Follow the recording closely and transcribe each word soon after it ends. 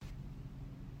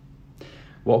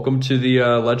Welcome to the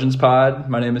Legends Pod.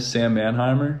 My name is Sam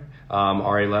Manheimer.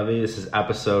 Ari Levy. This is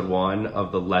episode 1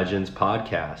 of the Legends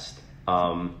Podcast.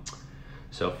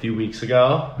 So a few weeks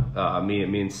ago,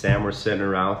 me and Sam were sitting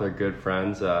around with our good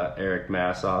friends, Eric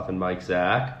Massoth and Mike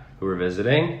Zach, who were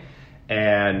visiting,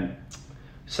 and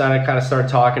kind of started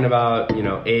talking about,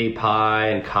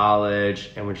 API and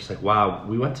college, and we're just like, wow,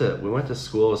 we went to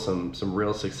school with some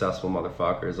real successful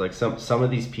motherfuckers. Like some of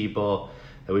these people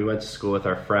that we went to school with,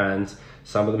 our friends,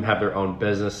 some of them have their own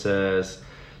businesses.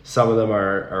 Some of them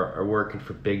are working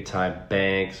for big time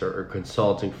banks or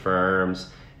consulting firms,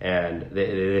 and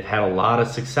they've had a lot of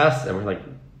success. And we're like,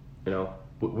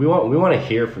 we want to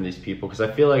hear from these people, because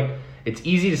I feel like it's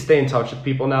easy to stay in touch with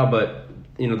people now, but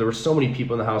there were so many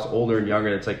people in the house, older and younger.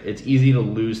 It's like it's easy to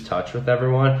lose touch with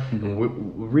everyone. Mm-hmm.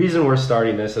 The reason we're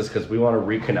starting this is because we want to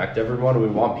reconnect everyone. And we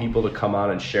want people to come on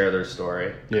and share their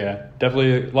story. Yeah,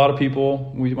 definitely a lot of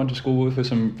people we went to school with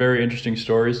some very interesting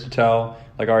stories to tell.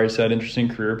 Like Ari said, interesting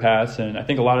career paths. And I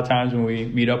think a lot of times when we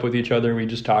meet up with each other, we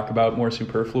just talk about more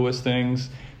superfluous things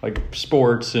like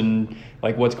sports and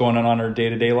like what's going on in our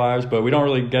day-to-day lives, but we don't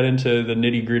really get into the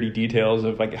nitty-gritty details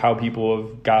of like how people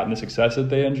have gotten the success that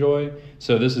they enjoy.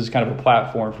 So this is kind of a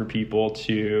platform for people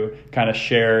to kind of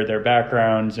share their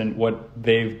backgrounds and what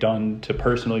they've done to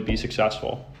personally be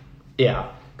successful.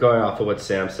 Yeah, going off of what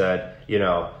Sam said,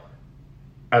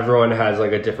 everyone has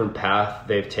like a different path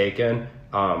they've taken,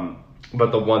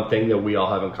 but the one thing that we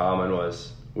all have in common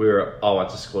was we all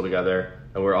went to school together.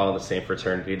 And we're all in the same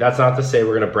fraternity. That's not to say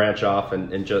we're going to branch off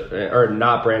and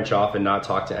not branch off and not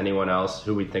talk to anyone else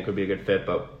who we think would be a good fit.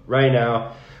 But right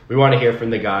now, we want to hear from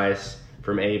the guys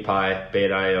from API,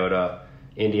 Beta Iota,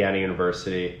 Indiana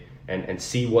University, and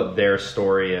see what their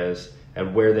story is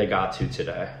and where they got to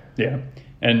today. Yeah.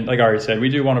 And like Ari said, we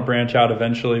do want to branch out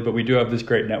eventually, but we do have this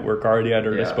great network already at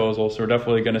our disposal. So we're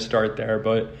definitely going to start there.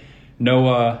 But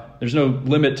there's no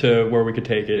limit to where we could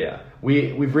take it. Yeah.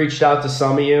 We've reached out to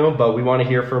some of you, but we want to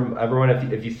hear from everyone.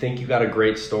 If you think you got a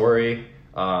great story,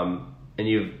 and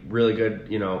you have really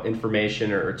good,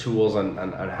 information or tools on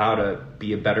how to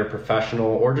be a better professional,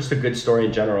 or just a good story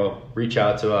in general, reach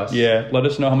out to us. Yeah. Let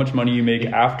us know how much money you make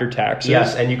after taxes.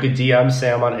 Yes. And you could DM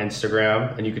Sam on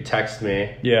Instagram, and you could text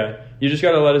me. Yeah. You just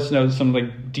got to let us know some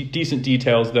like decent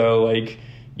details though. Like,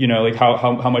 like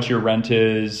how much your rent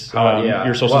is,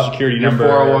 your social security number,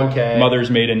 your 401k,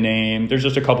 mother's maiden name. There's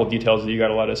just a couple details that you got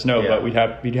to let us know, but we'd be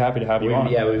happy to have you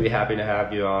on. Yeah, we'd be happy to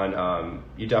have you on.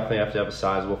 You definitely have to have a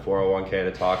sizable 401k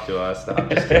to talk to us. No, I'm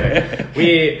just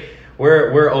kidding.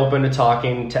 We're open to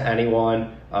talking to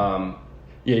anyone.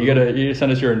 You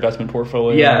send us your investment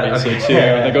portfolio. Yeah, obviously too.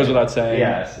 That goes without saying.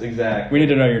 Yes, exactly. We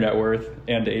need to know your net worth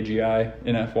and AGI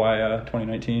in FY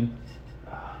 2019.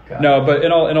 No, but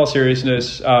in all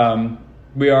seriousness,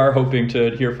 we are hoping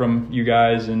to hear from you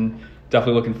guys, and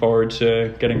definitely looking forward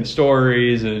to getting the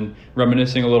stories and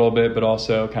reminiscing a little bit, but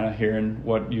also kind of hearing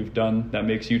what you've done that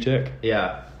makes you tick.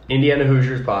 Yeah. Indiana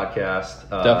Hoosiers podcast.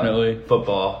 Definitely.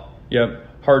 Football.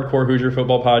 Yep. Hardcore Hoosier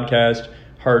football podcast.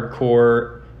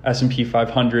 Hardcore S&P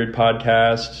 500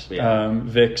 podcast. Yeah.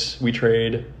 VIX, We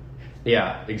Trade.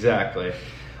 Yeah, exactly.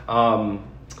 But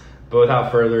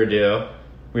without further ado,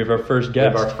 we have our first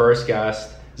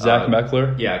guest. Zach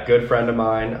Mekler. Yeah, good friend of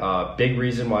mine. Big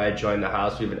reason why I joined the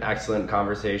house. We have an excellent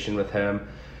conversation with him,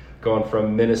 going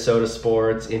from Minnesota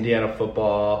sports, Indiana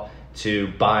football,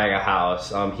 to buying a house.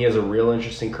 He has a real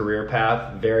interesting career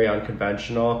path, very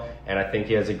unconventional, and I think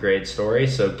he has a great story.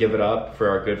 So give it up for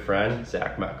our good friend,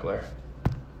 Zach Mekler.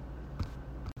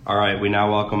 All right, we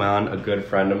now welcome on a good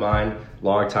friend of mine,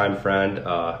 longtime friend.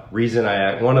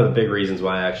 One of the big reasons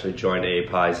why I actually joined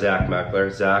API, Zach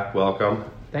Mekler. Zach, welcome.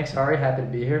 Thanks, Ari. Happy to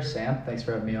be here. Sam, thanks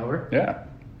for having me over. Yeah,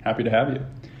 happy to have you.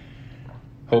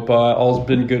 Hope all's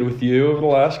been good with you over the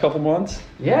last couple months.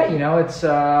 Yeah,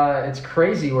 it's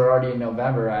crazy. We're already in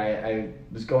November. I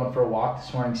was going for a walk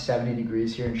this morning, 70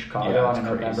 degrees here in Chicago on a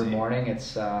November morning.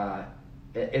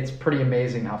 It's pretty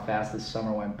amazing how fast this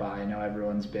summer went by. I know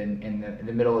everyone's been in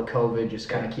the middle of COVID, just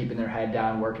kind of keeping their head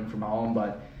down, working from home,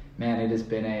 but man, it has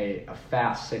been a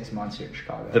fast 6 months here in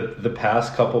Chicago. The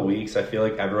past couple weeks, I feel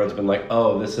like everyone's been like,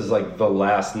 oh, this is like the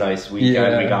last nice weekend.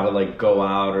 Yeah. We gotta like go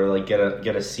out or like get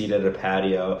a seat at a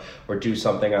patio or do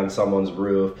something on someone's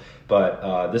roof.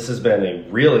 But this has been a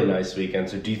really nice weekend.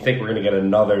 So do you think we're going to get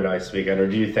another nice weekend, or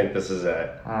do you think this is it?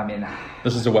 I mean,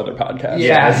 this is a weather podcast.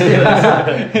 Yeah.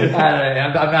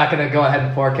 I'm not going to go ahead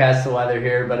and forecast the weather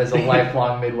here, but as a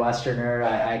lifelong Midwesterner,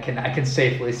 I can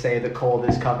safely say the cold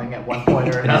is coming at one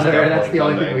point or another. That's the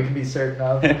only thing we can be certain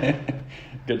of.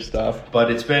 Good stuff.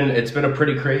 But it's been a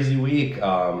pretty crazy week.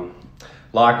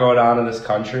 Lot going on in this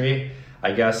country.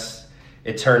 I guess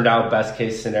it turned out best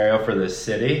case scenario for the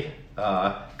city.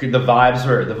 The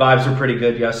vibes were pretty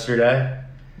good yesterday.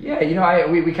 Yeah,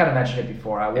 we kind of mentioned it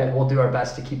before. We'll do our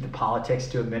best to keep the politics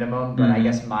to a minimum, but I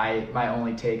guess my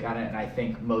only take on it, and I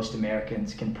think most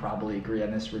Americans can probably agree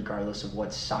on this regardless of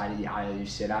what side of the aisle you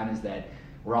sit on, is that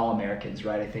we're all Americans,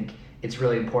 right? I think it's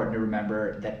really important to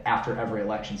remember that after every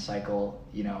election cycle,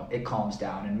 it calms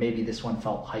down, and maybe this one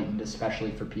felt heightened,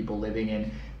 especially for people living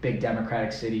in big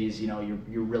Democratic cities.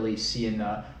 You're really seeing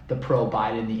the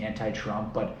pro-Biden, the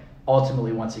anti-Trump, but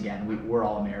ultimately, once again, we're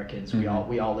all Americans. We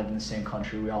all live in the same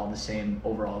country. We all have the same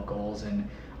overall goals. And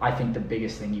I think the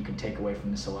biggest thing you can take away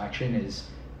from this election is,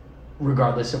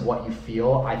 regardless of what you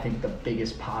feel, I think the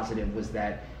biggest positive was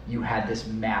that you had this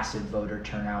massive voter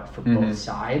turnout for both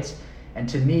sides. And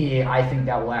to me, I think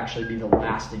that will actually be the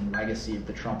lasting legacy of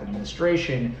the Trump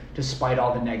administration, despite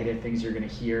all the negative things you're going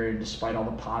to hear and despite all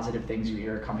the positive things you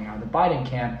hear coming out of the Biden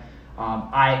camp.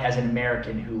 I, as an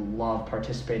American who love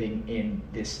participating in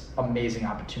this amazing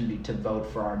opportunity to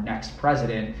vote for our next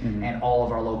president, and all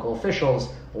of our local officials,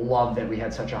 love that we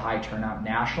had such a high turnout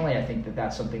nationally. I think that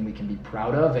that's something we can be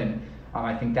proud of, and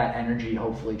I think that energy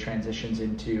hopefully transitions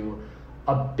into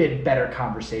a bit better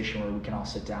conversation where we can all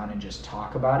sit down and just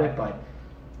talk about it, but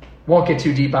won't get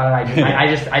too deep on it.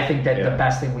 I think that the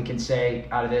best thing we can say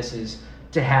out of this is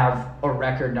to have a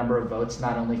record number of votes,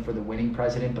 not only for the winning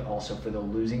president, but also for the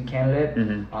losing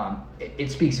candidate.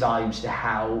 It speaks volumes to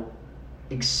how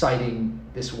exciting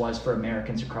this was for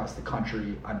Americans across the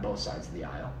country on both sides of the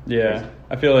aisle. Yeah,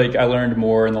 I feel like I learned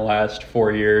more in the last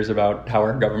 4 years about how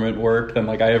our government worked than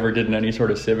I ever did in any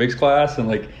sort of civics class.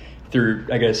 And through,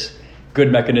 I guess, good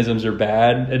mechanisms or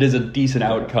bad, it is a decent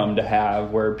outcome to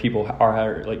have where people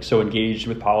are so engaged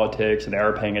with politics and they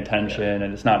are paying attention,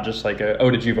 and it's not just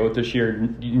did you vote this year?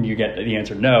 And you get the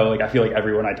answer no. I feel like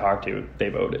everyone I talk to, they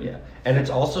voted. Yeah, and it's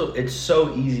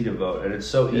so easy to vote, and it's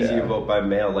so easy to vote by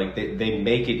mail. They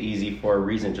make it easy for a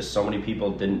reason. Just so many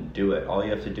people didn't do it. All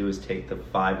you have to do is take the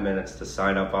 5 minutes to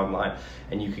sign up online,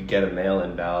 and you could get a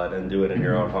mail-in ballot and do it in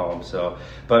your own home. So,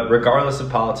 but regardless of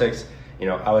politics,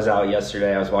 I was out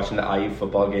yesterday. I was watching the IU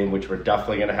football game, which we're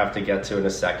definitely going to have to get to in a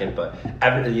second. But,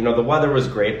 the weather was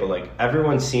great, but,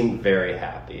 everyone seemed very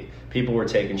happy. People were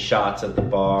taking shots at the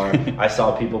bar. I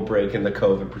saw people breaking the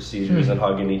COVID procedures and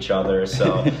hugging each other.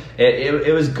 So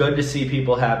it was good to see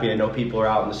people happy. I know people were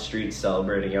out in the streets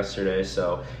celebrating yesterday.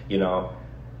 So,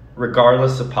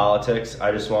 regardless of politics,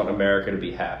 I just want America to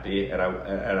be happy, and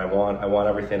I want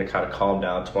everything to kind of calm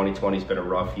down. 2020's been a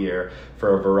rough year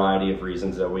for a variety of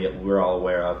reasons that we're all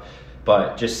aware of,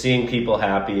 but just seeing people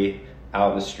happy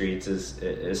out in the streets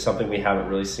is something we haven't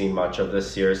really seen much of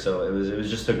this year. So it was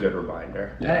just a good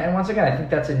reminder. And once again, I think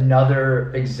that's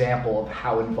another example of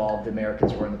how involved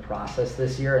Americans were in the process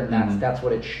this year, and that's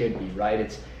what it should be,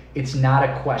 right? It's not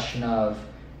a question of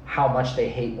how much they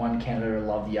hate one candidate or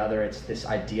love the other. It's this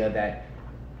idea that,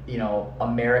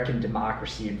 American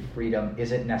democracy and freedom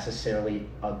isn't necessarily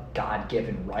a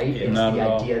God-given right. It's the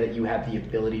idea that you have the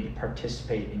ability to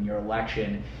participate in your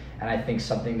election. And I think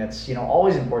something that's,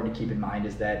 always important to keep in mind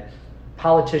is that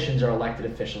politicians are elected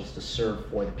officials to serve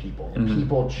for the people. And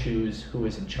people choose who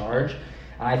is in charge.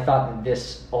 And I thought that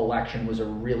this election was a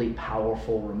really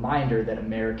powerful reminder that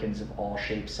Americans of all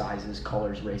shapes, sizes,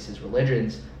 colors, races,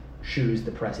 religions choose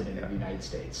the president of the United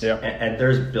States. Yeah. And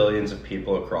there's billions of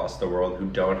people across the world who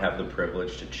don't have the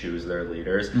privilege to choose their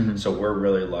leaders. So we're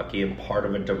really lucky, and part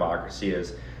of a democracy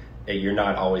is you're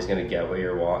not always going to get what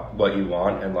you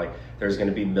want, and there's going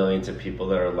to be millions of people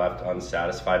that are left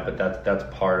unsatisfied, but that's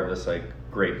part of this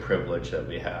great privilege that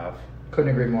we have.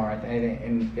 Couldn't agree more.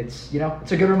 And it's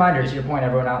it's a good reminder. To your point,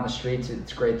 everyone out in the streets,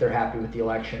 it's great. They're happy with the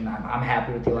election. I'm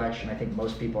happy with the election. I think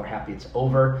most people are happy it's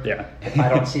over. Yeah. If I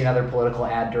don't see another political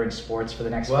ad during sports for the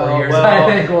next 4 years, I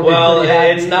think we'll be pretty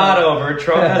happy. It's not over.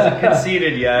 Trump hasn't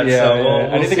conceded yet.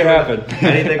 Anything can happen.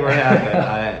 Anything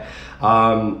can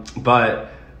happen. But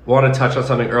want to touch on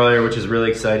something earlier, which is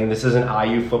really exciting. This is an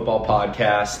IU football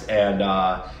podcast, and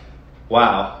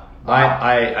wow.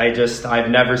 I've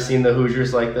never seen the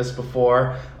Hoosiers like this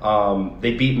before.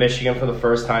 They beat Michigan for the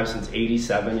first time since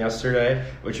 '87 yesterday,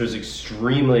 which was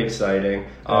extremely exciting.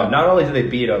 Not only did they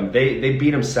beat them, they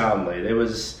beat them soundly. It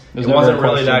wasn't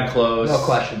really that close. No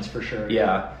questions for sure.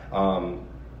 Yeah.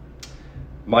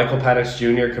 Michael Penix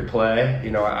Jr. could play.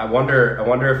 I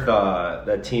wonder if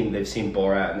that team, they've seen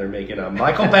Borat and they're making a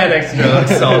Michael Penix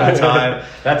jokes all the time.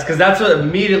 That's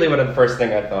immediately the first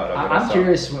thing I thought of. I'm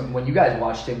curious, when you guys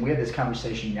watched him, we had this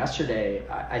conversation yesterday.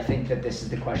 I think that this is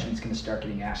the question that's going to start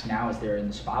getting asked now as they're in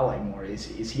the spotlight more. Is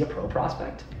he a pro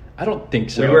prospect? I don't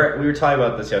think so. We were talking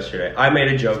about this yesterday. I made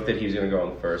a joke that he's going to go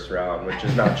in the first round, which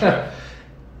is not true.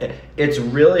 it's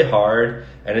really hard,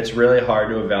 and it's really hard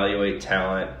to evaluate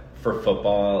talent for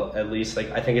football. At least,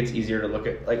 like, I think it's easier to look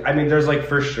at, like, I mean, there's like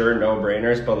for sure no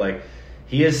brainers, but like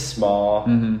he is small.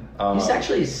 He's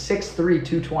actually 6'3",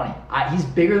 220. He's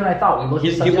bigger than I thought.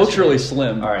 He looks really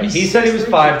slim. All right, he said he was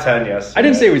 5'10". Yes, I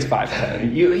didn't say he was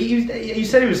 5'10". You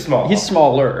said he was small. He's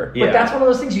smaller. But that's one of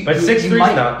those things. But 6'3" is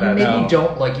not that. You maybe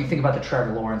don't, like, you think about the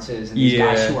Trevor Lawrences and these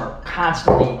guys who are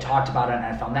constantly talked about on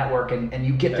NFL Network, and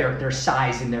you get their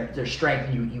size and their strength,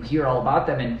 and you hear all about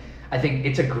them. And I think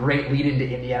it's a great lead into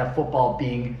Indiana football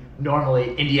being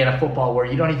normally Indiana football, where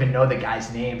you don't even know the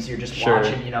guys' names. You're just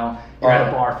watching, you're at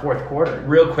a bar, fourth quarter.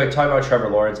 Real quick, talking about Trevor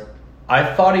Lawrence.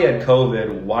 I thought he had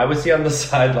COVID. Why was he on the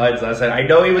sidelines last night? I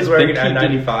know he was wearing an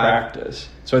N95. Practice.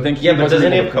 So I think but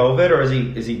doesn't he have COVID, or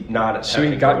is he not? So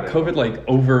he got COVID like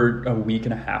over a week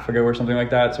and a half ago or something like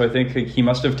that. So I think he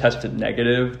must have tested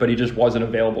negative, but he just wasn't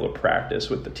available to practice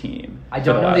with the team. I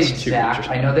don't know the exact.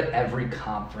 I know that every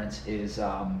conference is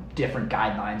different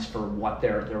guidelines for what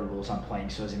their rules on playing.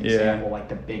 So as an example, like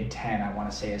the Big Ten, I want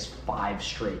to say has 5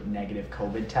 straight negative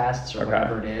COVID tests or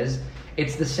whatever it is.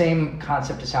 It's the same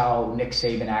concept as how Nick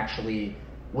Saban actually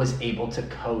was able to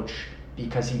coach,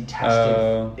 because he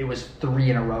tested, it was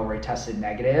 3 in a row where he tested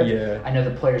negative. Yeah. I know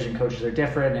the players and coaches are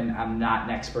different, and I'm not an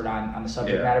expert on the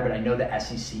subject matter, but I know the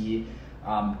SEC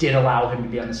did allow him to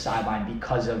be on the sideline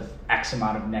because of X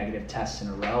amount of negative tests in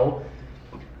a row.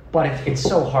 But it's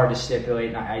so hard to stipulate,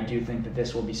 and I do think that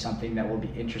this will be something that will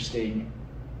be interesting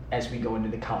as we go into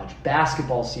the college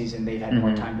basketball season. They've had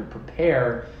more time to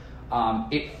prepare.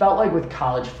 It felt like with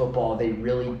college football, they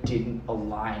really didn't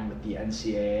align with the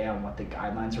NCAA on what the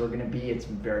guidelines were going to be. It's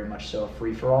very much so a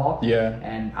free-for-all. Yeah.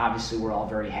 And obviously, we're all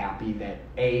very happy that,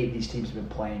 A, these teams have been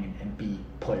playing, and B,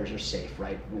 players are safe,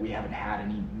 right? We haven't had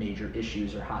any major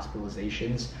issues or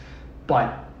hospitalizations.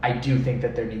 But I do think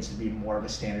that there needs to be more of a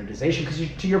standardization, because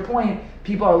to your point,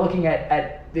 people are looking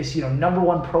at this, number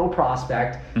one pro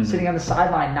prospect sitting on the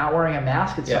sideline not wearing a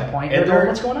mask at some point. And they're going,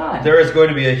 what's going on? There is going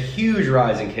to be a huge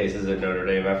rise in cases at Notre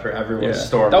Dame after everyone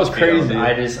stormed. That was crazy.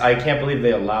 I can't believe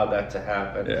they allowed that to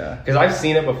happen. Yeah. Because I've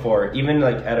seen it before, even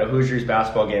like at a Hoosiers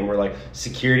basketball game where like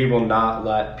security will not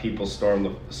let people storm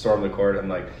the court, and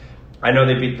like I know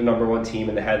they beat the number 1 team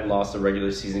and they hadn't lost a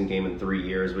regular season game in 3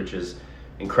 years, which is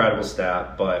incredible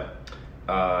stat. But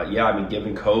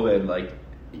given COVID, like,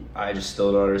 I just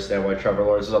still don't understand why Trevor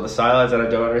Lawrence was on the sidelines, and I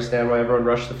don't understand why everyone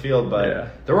rushed the field.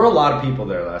 But there were a lot of people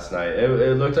there last night.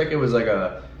 It looked like it was like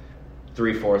a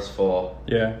 3/4 full.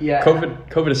 Yeah.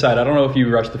 COVID aside, I don't know if you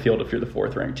rush the field if you're the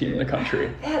 4th ranked team in the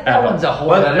country. That one's a whole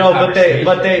other conversation.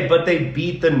 But they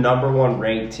beat the number 1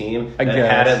 ranked team that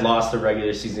hadn't lost a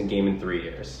regular season game in 3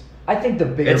 years. I think the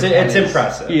bigger it's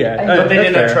impressive. Yeah, but they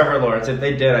didn't have Trevor Lawrence. If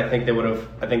they did, I think they would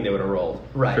have rolled.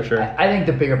 Right, for sure. I think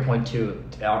the bigger point too,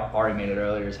 Ari made it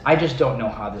earlier, is I just don't know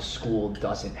how the school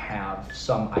doesn't have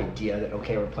some idea that,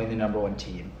 okay, we're playing the number 1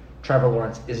 team. Trevor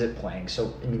Lawrence isn't playing,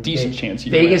 so decent chance.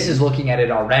 Vegas is looking at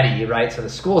it already, right? So the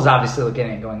school's obviously looking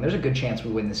at it and going, "There's a good chance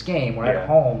we win this game. We're at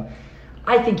home."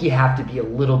 I think you have to be a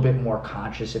little bit more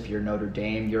conscious if you're Notre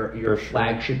Dame, your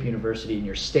flagship university in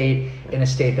your state, in a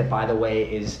state that, by the way,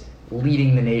 is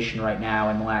leading the nation right now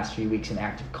in the last few weeks in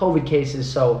active COVID cases.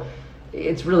 So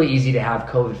it's really easy to have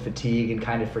COVID fatigue and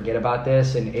kind of forget about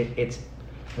this. And it's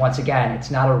once again, it's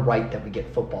not a right that we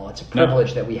get football. It's a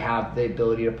privilege that we have the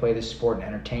ability to play this sport and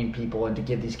entertain people and to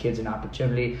give these kids an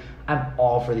opportunity. I'm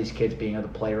all for these kids being able to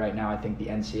play right now. I think the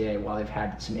NCAA, while they've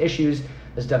had some issues,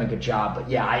 has done a good job. But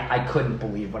yeah, I couldn't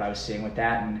believe what I was seeing with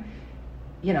that. And,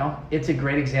 it's a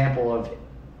great example of,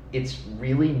 it's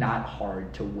really not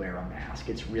hard to wear a mask.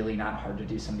 It's really not hard to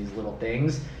do some of these little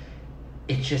things.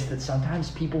 It's just that sometimes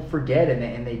people forget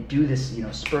and they do this,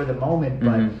 spur of the moment.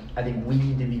 But I think we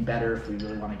need to be better if we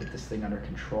really want to get this thing under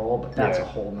control. But that's a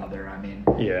whole nother.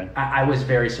 I was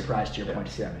very surprised, to your point,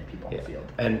 to see that many people on the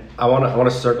field. And I want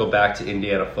to circle back to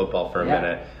Indiana football for a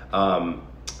minute.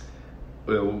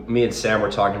 Me and Sam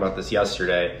were talking about this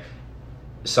yesterday.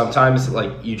 Sometimes,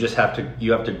 like, you have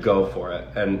to go for it,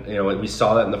 and we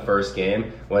saw that in the first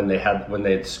game when they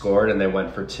had scored and they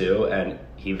went for 2, and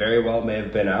he very well may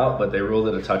have been out, but they ruled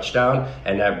it a touchdown,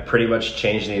 and that pretty much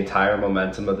changed the entire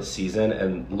momentum of the season.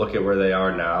 And look at where they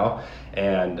are now.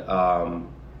 And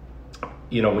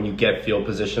when you get field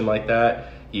position like that,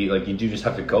 you do just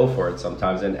have to go for it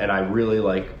sometimes. And I really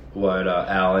like what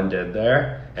Allen did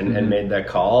there and made that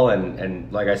call.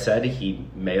 And like I said, he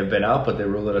may have been out, but they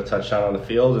ruled it a touchdown on the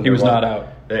field. And he was not out.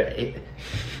 He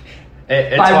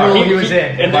was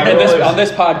in. On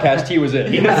this podcast, he was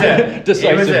in. He was in.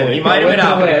 Decisively. He might have been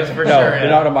out, but it was for sure.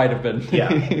 It might have been.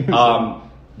 Yeah.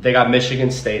 They got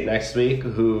Michigan State next week,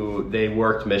 who they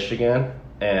worked Michigan.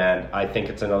 and I think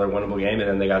it's another winnable game. And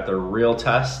then they got their real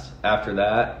test after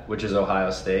that, which is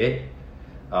Ohio State.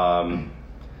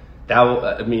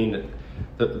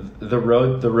 The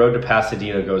road to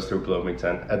Pasadena goes through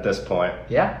Bloomington at this point.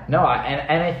 Yeah, no,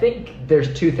 and I think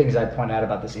there's two things I'd point out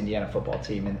about this Indiana football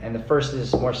team, and the first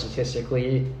is more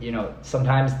statistically,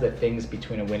 sometimes the things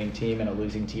between a winning team and a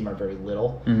losing team are very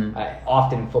little. Mm-hmm.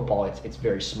 Often in football, it's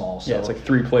very small. So it's like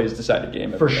 3 plays decide a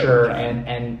game. For sure,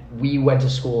 and we went to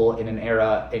school in an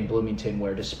era in Bloomington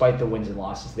where despite the wins and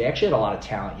losses, they actually had a lot of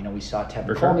talent. We saw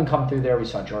Tevin Coleman come through there, we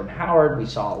saw Jordan Howard, we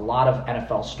saw a lot of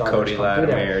NFL starters Cody come through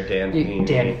there.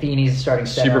 Dan Feeney's starting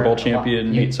center. Super Bowl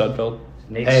champion Nate Sudfeld.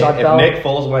 If Nick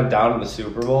Foles went down in the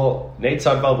Super Bowl, Nate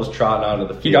Sudfeld was trotting onto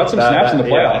the field. He got some snaps in the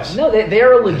playoffs. No, they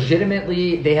are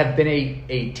legitimately, they have been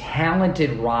a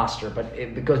talented roster, but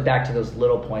it goes back to those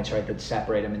little points, right, that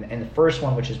separate them. And the first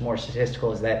one, which is more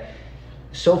statistical, is that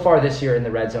so far this year in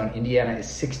the red zone, Indiana is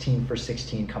 16 for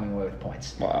 16 coming away with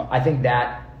points. Wow. I think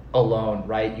that alone,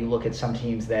 right, you look at some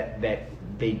teams that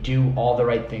they do all the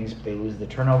right things, but they lose the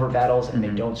turnover battles and they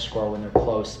don't score when they're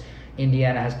close.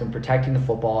 Indiana has been protecting the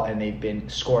football and they've been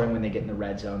scoring when they get in the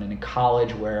red zone. And in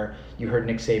college, where you heard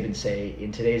Nick Saban say,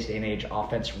 in today's day and age,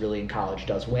 offense really in college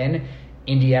does win.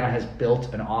 Indiana has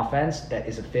built an offense that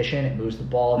is efficient. It moves the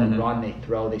ball, they run, they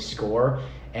throw, they score.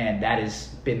 And that has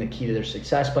been the key to their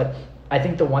success. But I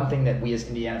think the one thing that we as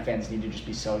Indiana fans need to just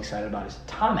be so excited about is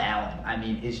Tom Allen,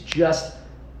 is just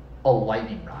a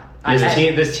lightning rod.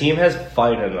 This team has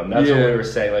fight in them. That's what we were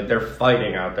saying. Like, they're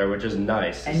fighting out there, which is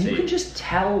nice to see. And you can just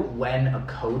tell when a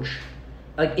coach,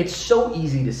 it's so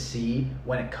easy to see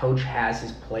when a coach has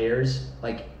his players,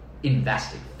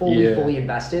 invested, fully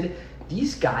invested.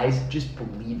 These guys just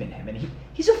believe in him. And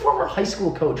he's a former high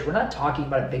school coach. We're not talking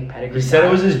about a big pedigree. He said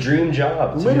it was his dream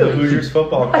job. Literally. To be the Hoosiers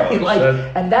football coach.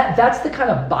 And that's the kind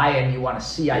of buy-in you want to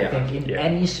see, I think, in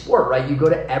any sport, right? You go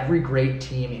to every great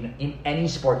team in any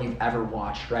sport you've ever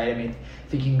watched, right? I think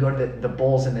you can go to the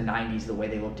Bulls in the 90s, the way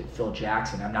they looked at Phil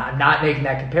Jackson. I'm not making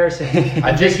that comparison.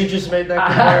 I think you just made that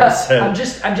comparison.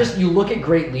 I'm just, you look at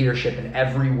great leadership in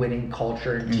every winning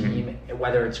culture and team,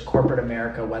 whether it's corporate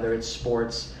America, whether it's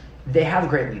sports, they have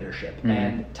great leadership.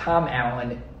 And Tom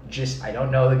Allen, I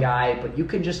don't know the guy, but you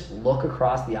can just look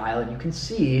across the aisle and you can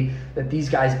see that these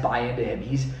guys buy into him.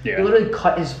 He literally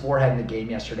cut his forehead in the game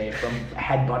yesterday from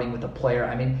headbutting with a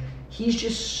player. He's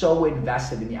just so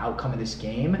invested in the outcome of this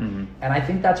game. And I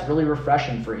think that's really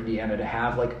refreshing for Indiana to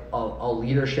have a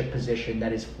leadership position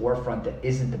that is forefront that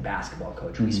isn't the basketball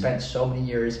coach. We spent so many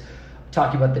years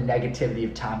talking about the negativity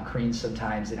of Tom Crean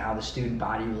sometimes and how the student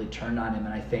body really turned on him.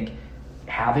 And I think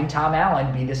having Tom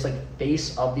Allen be this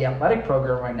face of the athletic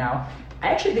program right now, I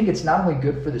actually think it's not only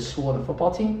good for the school and the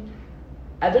football team.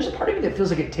 There's a part of me that feels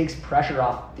like it takes pressure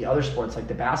off the other sports, like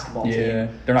the basketball team. Yeah,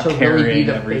 they're not to carrying really be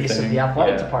the everything. face of the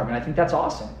athletic department. I think that's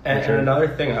awesome. And another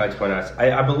thing I like to point out is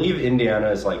I believe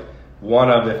Indiana is one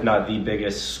of, if not the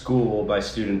biggest school by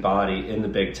student body in the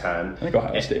Big Ten. I think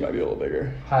Ohio State might be a little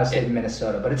bigger. Ohio State and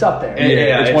Minnesota, but it's up there.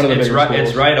 It's one of the bigger schools.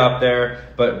 It's right up there,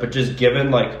 but just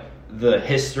given the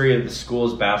history of the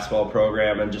school's basketball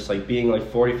program and just being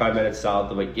 45 minutes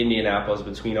south of Indianapolis,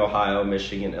 between Ohio,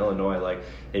 Michigan, Illinois,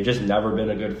 they've just never been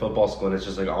a good football school, and it's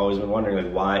just always been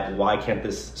wondering why can't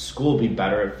this school be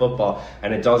better at football?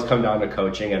 And it does come down to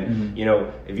coaching. And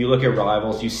if you look at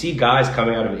rivals, you see guys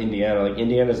coming out of Indiana.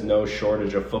 Indiana's no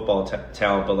shortage of football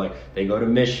talent, but they go to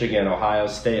Michigan, Ohio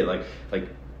State.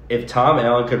 If Tom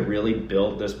Allen could really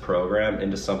build this program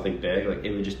into something big,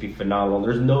 it would just be phenomenal.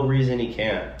 There's no reason he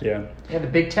can't. Yeah, the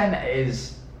Big Ten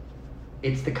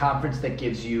it's the conference that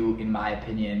gives you, in my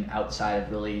opinion, outside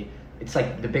of really, it's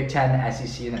the Big Ten, the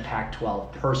SEC, and the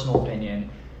Pac-12, personal opinion,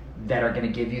 that are going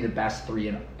to give you the best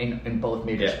three in both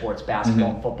major sports,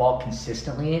 basketball and football,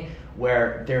 consistently,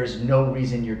 where there's no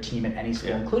reason your team at any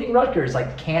school, including Rutgers,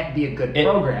 can't be a good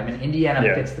program, and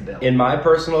Indiana fits the bill. In my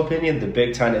personal opinion, the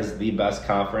Big Ten is the best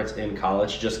conference in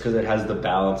college just because it has the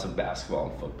balance of basketball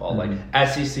and football.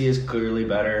 SEC is clearly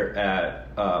better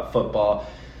at football.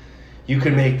 You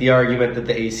could make the argument that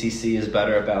the ACC is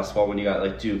better at basketball when you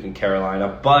got Duke and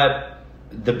Carolina, but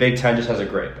the Big Ten just has a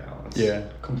great balance. Yeah,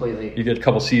 completely. You get a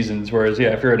couple seasons, whereas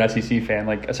if you're an SEC fan,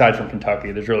 aside from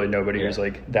Kentucky, there's really nobody who's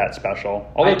that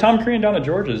special. Although Tom Crean down at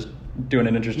Georgia's doing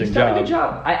an interesting job. He's done a good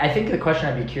job. I think the question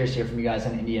I'd be curious to hear from you guys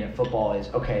on Indiana football is,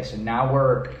 okay, so now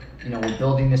we're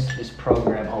building this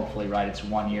program. Hopefully, right? It's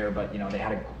 1 year, but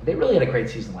they really had a great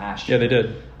season last year. Yeah, they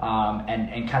did.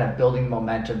 And kind of building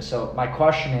momentum. So my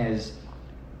question is,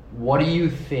 what do you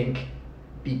think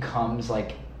becomes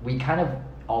we kind of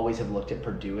always have looked at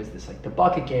Purdue as this the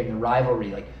bucket game, the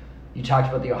rivalry. You talked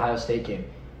about the Ohio State game.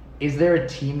 is there a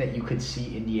team that you could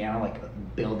see Indiana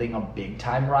like building a big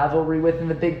time rivalry with in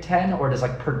the Big Ten, or does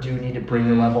like Purdue need to bring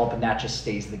their level up and that just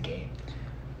stays the game?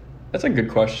 That's a good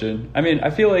question. I mean, I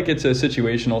feel like it's a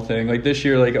situational thing. Like this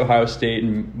year, like Ohio State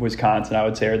and Wisconsin, I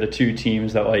would say, are the two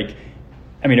teams that, like,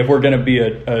 I mean, if we're going to be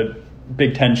a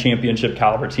Big Ten championship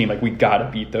caliber team, like, we got to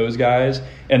beat those guys.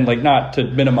 And, like, not to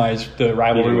minimize the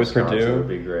rivalry with Purdue. Would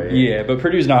be great. Yeah, but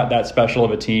Purdue's not that special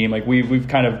of a team. Like, we've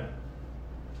kind of,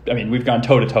 I mean, we've gone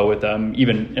toe-to-toe with them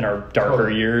even in our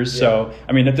darker years. Yeah. So,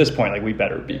 I mean, at this point, like, we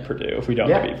better beat Purdue. If we don't,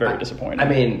 it'd be very disappointing. I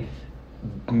mean,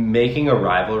 making a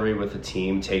rivalry with a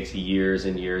team takes years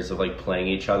and years of like playing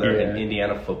each other, and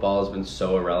Indiana football has been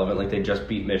so irrelevant. Like, they just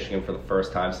beat Michigan for the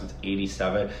first time since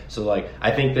 '87. So like, I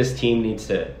think this team needs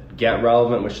to get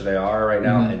relevant, which they are right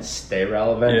now, and stay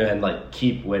relevant and like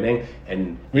keep winning.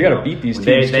 And we got to beat these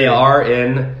teams. They are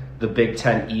in the Big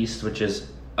Ten East, which is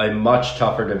a much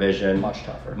tougher division. Much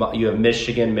tougher. You have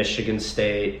Michigan, Michigan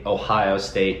State, Ohio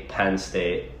State, Penn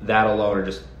State. That alone are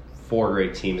just 4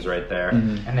 great teams right there.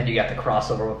 And then you got the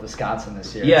crossover with Wisconsin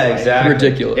this year. Yeah, exactly.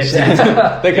 Ridiculous.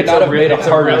 They could not have made a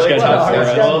harder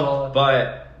schedule.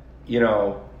 But, you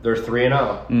know, they're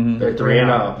 3-0. They're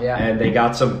 3-0. Yeah. And they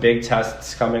got some big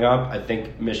tests coming up. I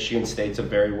think Michigan State's a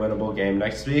very winnable game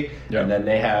next week. Yeah. And then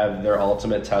they have their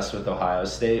ultimate test with Ohio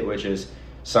State, which is,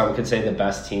 some could say, the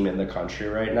best team in the country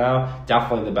right now.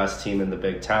 Definitely the best team in the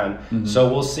Big Ten. So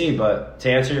we'll see. But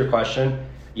to answer your question,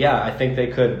 yeah, I think they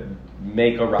could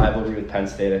make a rivalry with Penn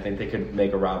State. I think they could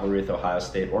make a rivalry with Ohio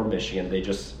State or Michigan. They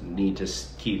just need to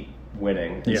keep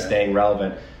winning and staying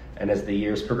relevant. And as the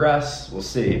years progress, we'll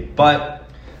see. But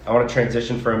I want to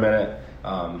transition for a minute.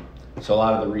 So a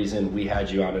lot of the reason we had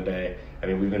you on today, I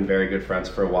mean, we've been very good friends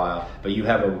for a while, but you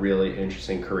have a really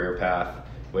interesting career path,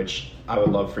 which I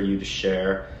would love for you to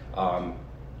share.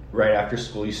 Right after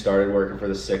school, you started working for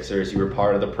the Sixers. You were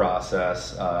part of the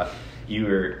process.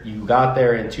 You got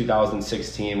there in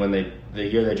 2016 when the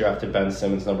year they drafted Ben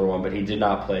Simmons #1, but he did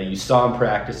not play. You saw him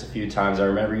practice a few times. I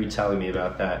remember you telling me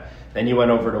about that. Then you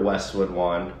went over to Westwood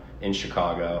One in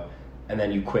Chicago, and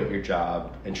then you quit your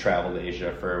job and traveled to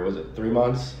Asia for, was it 3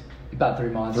 months? About 3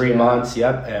 months. 3 months,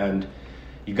 yep. And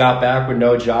you got back with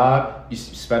no job. You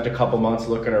spent a couple months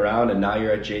looking around, and now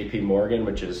you're at JP Morgan,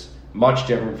 which is much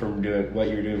different from doing what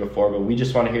you were doing before. But we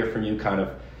just want to hear from you kind of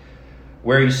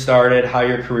where you started, how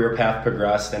your career path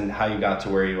progressed, and how you got to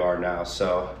where you are now.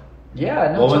 So,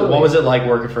 what was it like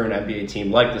working for an NBA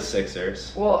team like the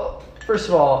Sixers? Well, first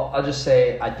of all, I'll just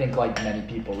say, I think like many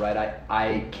people, right,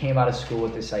 I came out of school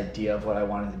with this idea of what I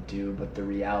wanted to do, but the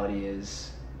reality is,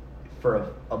 for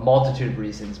a multitude of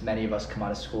reasons, many of us come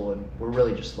out of school and we're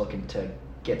really just looking to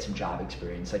get some job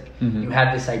experience. Like, you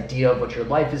have this idea of what your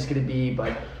life is going to be,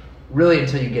 but really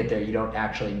until you get there, you don't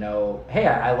actually know, hey,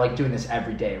 I like doing this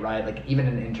every day, right? Like, even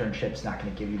an internship's not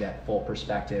going to give you that full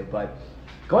perspective. But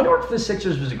going to work for the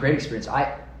Sixers was a great experience.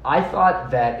 I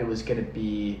thought that it was going to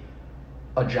be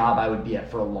a job I would be at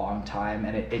for a long time,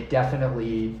 and it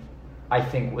definitely, I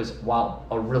think, was, while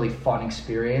a really fun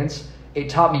experience, it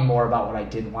taught me more about what I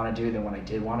didn't want to do than what I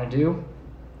did want to do.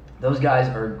 Those guys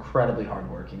are incredibly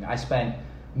hardworking. I spent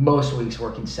most weeks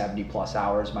working 70 plus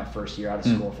hours my first year out of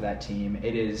school for that team.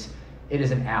 It is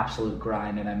an absolute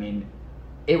grind, and I mean,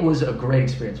 it was a great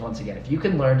experience. Once again, if you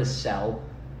can learn to sell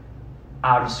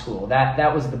out of school,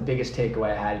 that was the biggest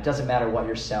takeaway I had. It doesn't matter what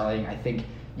you're selling. I think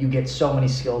you get so many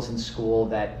skills in school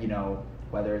that, you know,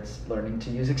 whether it's learning to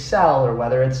use Excel or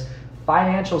whether it's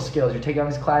financial skills, you're taking on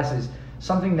these classes.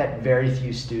 Something that very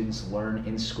few students learn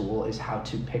in school is how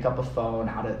to pick up a phone,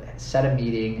 how to set a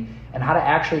meeting, and how to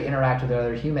actually interact with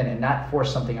another human and not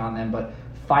force something on them, but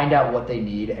find out what they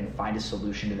need and find a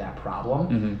solution to that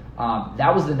problem.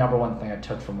 That was the #1 thing I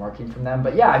took from working from them.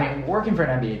 But yeah, I mean, working for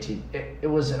an NBA team, it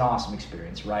was an awesome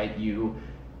experience, right? You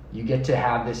get to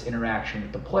have this interaction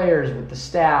with the players, with the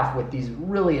staff, with these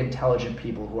really intelligent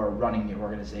people who are running the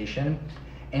organization.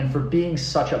 And for being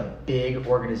such a big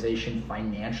organization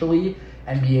financially,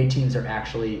 NBA teams are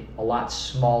actually a lot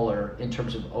smaller in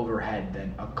terms of overhead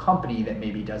than a company that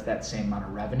maybe does that same amount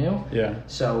of revenue. Yeah.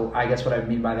 So I guess what I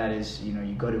mean by that is, you know,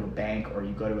 you go to a bank or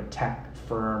you go to a tech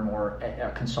firm or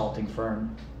a consulting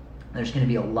firm, there's going to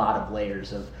be a lot of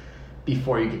layers of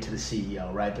before you get to the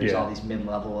CEO, right? There's all these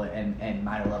mid-level and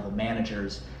minor-level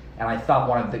managers. And I thought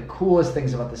one of the coolest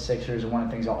things about the Sixers, and one of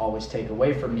the things I'll always take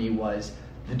away from me, was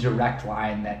the direct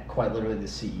line that quite literally the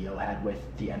CEO had with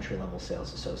the entry-level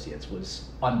sales associates was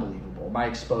unbelievable. My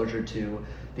exposure to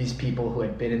these people who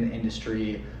had been in the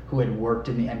industry, who had worked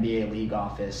in the NBA league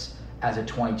office as a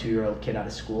 22-year-old kid out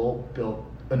of school, built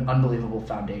an unbelievable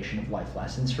foundation of life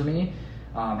lessons for me,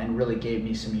 and really gave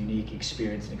me some unique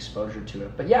experience and exposure to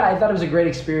it. But yeah, I thought it was a great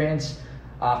experience.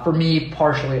 For me,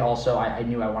 partially also, I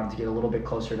knew I wanted to get a little bit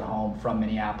closer to home from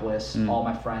Minneapolis. All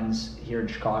my friends here in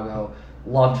Chicago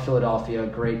loved Philadelphia,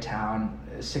 great town.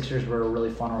 Sixers were a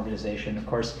really fun organization. Of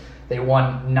course, they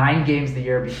won 9 games the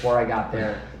year before I got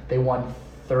there. They won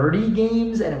 30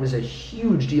 games, and it was a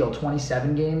huge deal.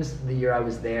 27 games the year I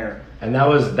was there. And that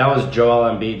was Joel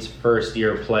Embiid's first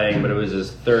year playing, but it was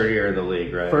his third year in the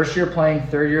league, right? First year playing,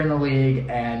 third year in the league,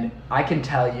 and I can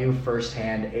tell you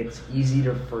firsthand, it's easy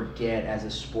to forget as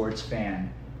a sports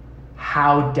fan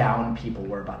how down people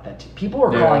were about that team. People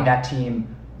were calling that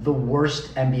team the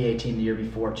worst NBA team the year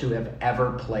before to have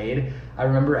ever played. I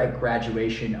remember at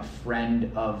graduation, a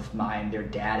friend of mine, their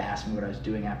dad asked me what I was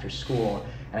doing after school,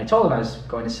 and I told him I was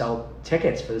going to sell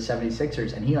tickets for the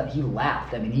 76ers, and he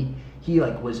laughed. I mean, he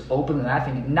like was openly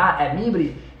laughing, not at me, but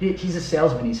he's a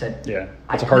salesman. He said,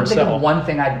 it's a hard sell. I think of one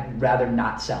thing I'd rather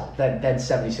not sell than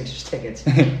 76ers tickets.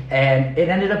 And it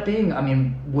ended up being,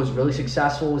 was really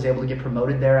successful, was able to get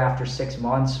promoted there after 6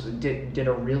 months, did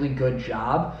a really good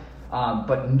job.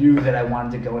 But knew that I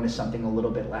wanted to go into something a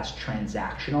little bit less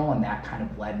transactional, and that kind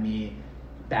of led me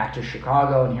back to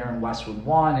Chicago and here in Westwood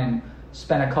One, and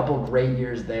spent a couple great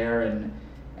years there. And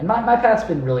my path's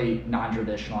been really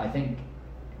non-traditional. I think,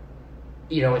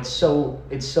 it's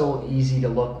so easy to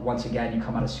look, once again, you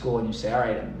come out of school and you say, all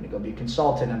right, I'm going to go be a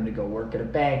consultant, I'm going to go work at a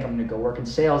bank, I'm going to go work in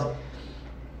sales.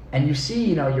 And you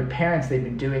see, your parents, they've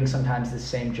been doing sometimes the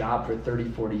same job for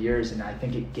 30, 40 years, and I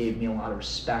think it gave me a lot of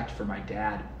respect for my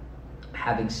dad,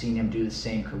 having seen him do the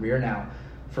same career now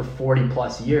for 40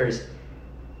 plus years.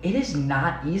 It is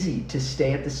not easy to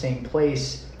stay at the same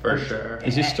place. For sure.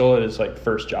 Is he still at his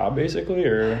first job basically,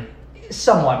 or?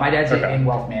 Somewhat. My dad's in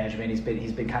wealth management.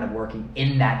 He's been kind of working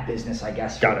in that business, I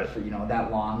guess, for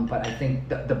that long. But I think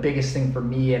the biggest thing for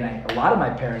me, and a lot of my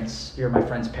parents, or my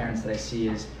friends' parents that I see,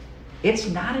 is it's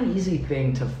not an easy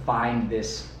thing to find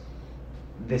this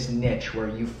niche where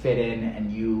you fit in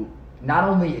and you not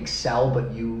only excel,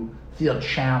 but you feel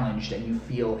challenged and you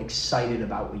feel excited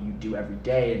about what you do every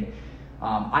day. And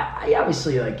I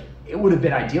obviously, it would have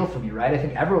been ideal for me, right? I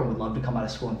think everyone would love to come out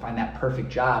of school and find that perfect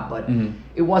job, but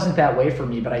it wasn't that way for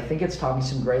me. But I think it's taught me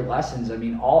some great lessons.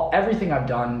 Everything I've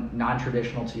done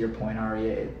non-traditional, to your point,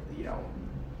 Ari,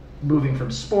 moving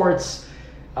from sports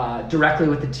directly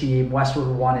with the team.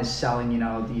 Westwood One is selling,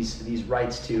 these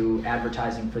rights to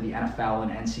advertising for the NFL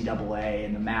and NCAA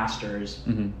and the Masters.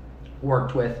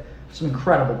 Worked with some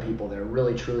incredible people there,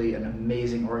 really, truly an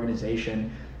amazing organization.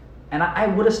 And I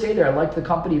would have stayed there. I liked the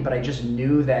company, but I just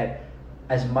knew that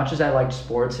as much as I liked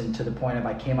sports, and to the point of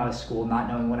I came out of school not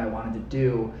knowing what I wanted to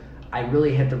do, I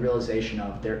really hit the realization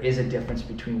of there is a difference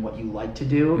between what you like to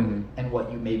do and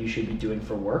what you maybe should be doing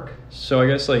for work. So I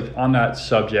guess on that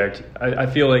subject, I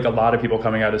feel like a lot of people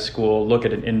coming out of school look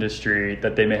at an industry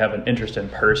that they may have an interest in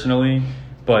personally,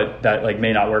 but that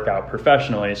may not work out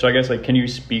professionally. So I guess can you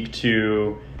speak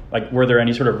to were there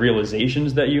any sort of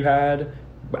realizations that you had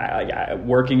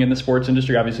working in the sports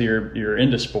industry? Obviously you're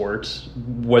into sports.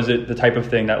 Was it the type of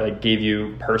thing that gave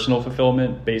you personal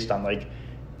fulfillment based on the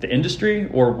industry,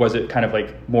 or was it kind of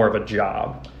more of a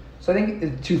job? So I think a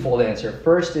twofold answer.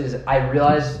 First is I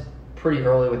realized pretty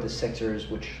early with the Sixers,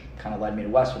 which kind of led me to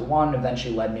Westwood One,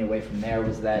 eventually led me away from there,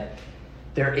 was that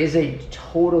there's a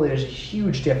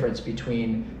huge difference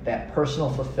between that personal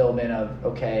fulfillment of,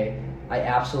 okay, I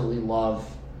absolutely love,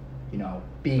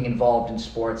 being involved in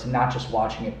sports and not just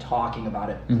watching it, talking about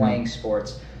it, playing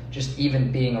sports, just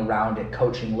even being around it,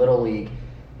 coaching Little League,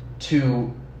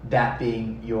 to that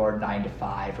being your 9 to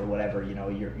 5 or whatever,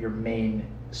 your main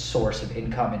source of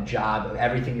income and job,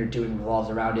 everything you're doing revolves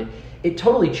around it. It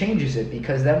totally changes it,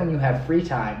 because then when you have free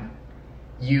time,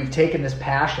 you've taken this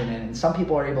passion, and some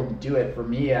people are able to do it. For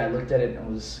me, I looked at it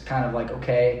and was kind of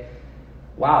okay,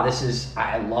 wow,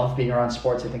 I love being around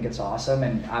sports. I think it's awesome.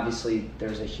 And obviously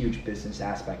there's a huge business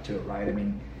aspect to it, right?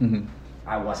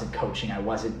 I wasn't coaching. I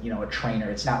wasn't, a trainer.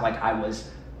 It's not like I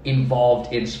was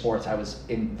involved in sports. I was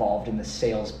involved in the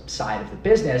sales side of the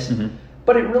business,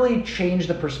 but it really changed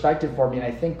the perspective for me. And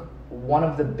I think one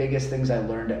of the biggest things I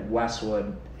learned at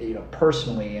Westwood,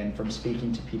 personally, and from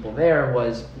speaking to people there,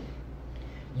 was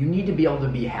you need to be able to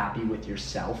be happy with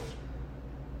yourself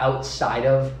outside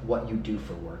of what you do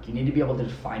for work. You need to be able to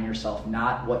define yourself,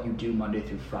 not what you do Monday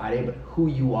through Friday, but who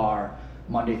you are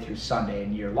Monday through Sunday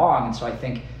and year long. And so I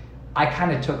think I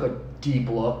kind of took a deep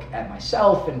look at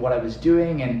myself and what I was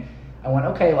doing, and I went,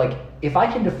 okay, if I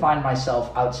can define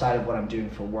myself outside of what I'm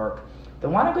doing for work,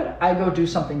 then why don't I go do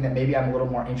something that maybe I'm a little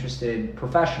more interested in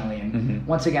professionally? And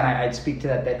once again, I'd speak to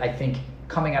that I think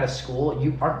coming out of school,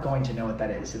 you aren't going to know what that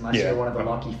is unless you're one of the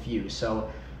lucky few. So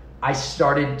I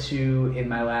started to, in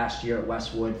my last year at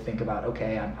Westwood, think about,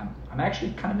 okay, I'm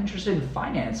actually kind of interested in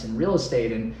finance and real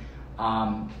estate. And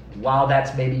while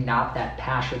that's maybe not that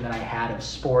passion that I had of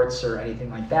sports or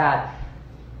anything like that,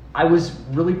 I was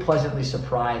really pleasantly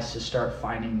surprised to start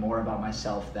finding more about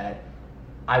myself that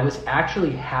I was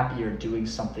actually happier doing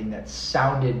something that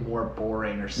sounded more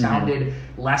boring or sounded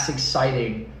less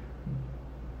exciting,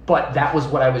 but that was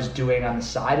what I was doing on the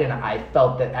side. And I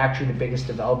felt that actually the biggest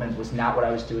development was not what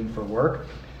I was doing for work,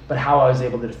 but how I was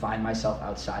able to define myself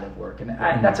outside of work. And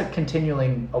that's a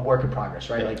work in progress,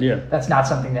 right? That's not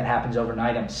something that happens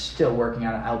overnight. I'm still working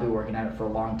on it. I'll be working on it for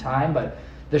a long time. But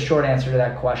the short answer to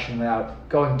that question, without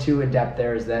going too in depth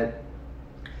there, is that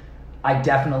I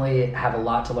definitely have a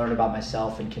lot to learn about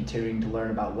myself and continuing to learn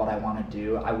about what I want to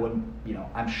do.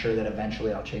 I'm sure that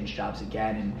eventually I'll change jobs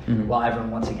again. And while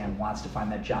everyone once again wants to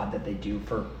find that job that they do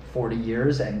for 40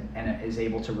 years and is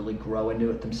able to really grow into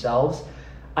it themselves,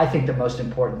 I think the most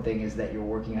important thing is that you're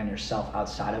working on yourself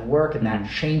outside of work, and that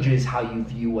changes how you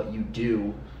view what you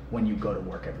do when you go to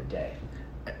work every day.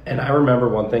 And I remember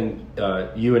one thing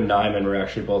you and Nyman were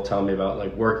actually both telling me about,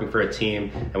 like, working for a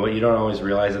team, and what you don't always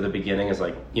realize at the beginning is,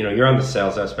 like, you're on the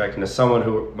sales aspect, and as someone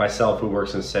who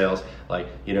works in sales, like,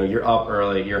 you're up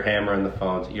early, you're hammering the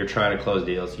phones, you're trying to close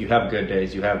deals, you have good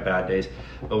days, you have bad days,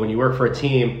 but when you work for a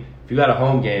team, if you got a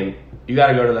home game, you got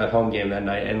to go to that home game that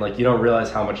night, and, like, you don't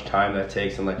realize how much time that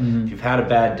takes, and, like, if you've had a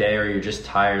bad day or you're just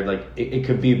tired, like, it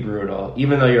could be brutal,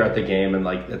 even though you're at the game, and,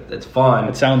 like, it's fun.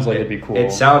 It sounds like it'd be cool.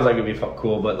 It sounds like it'd be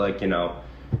cool, but, like, you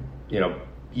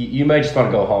might just want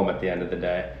to go home at the end of the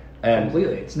day. And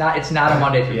completely, it's not a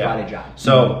Monday through Friday job.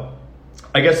 So,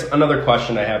 I guess another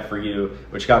question I have for you,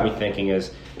 which got me thinking,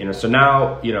 is, so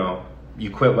now, you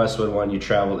quit Westwood One, you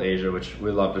traveled Asia, which we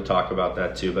love to talk about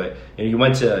that too. But you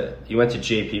went to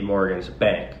JP Morgan's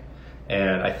bank,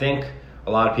 and I think a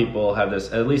lot of people have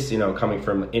this, at least coming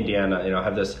from Indiana,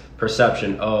 have this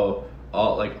perception, all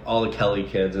the Kelly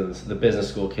kids and the business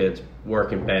school kids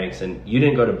work in banks, and you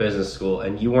didn't go to business school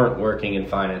and you weren't working in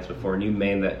finance before, and you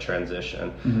made that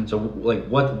transition. So, like,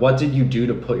 what did you do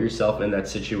to put yourself in that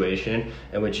situation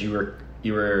in which you were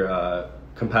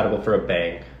compatible for a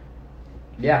bank?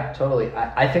 Yeah, totally.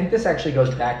 I think this actually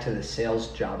goes back to the sales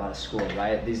job out of school,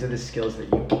 right? These are the skills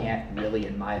that you can't really,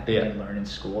 in my opinion, learn in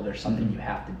school. There's something you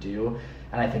have to do.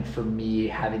 And I think for me,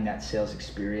 having that sales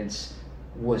experience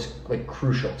was, like,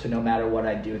 crucial to no matter what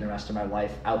I do in the rest of my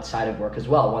life outside of work as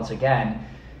well. Once again,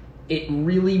 it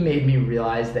really made me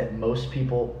realize that most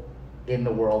people in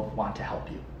the world want to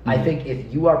help you. I think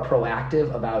if you are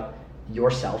proactive about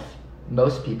yourself,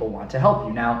 most people want to help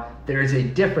you. Now, there is a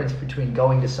difference between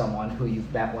going to someone who you've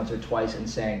met once or twice and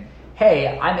saying,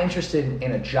 hey, I'm interested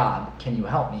in a job, can you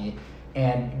help me?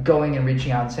 And going and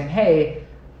reaching out and saying, hey,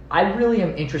 I really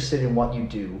am interested in what you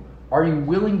do. Are you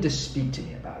willing to speak to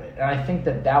me about it? And I think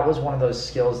that was one of those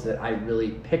skills that I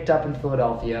really picked up in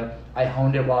Philadelphia. I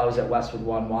honed it while I was at Westwood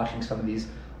One, watching some of these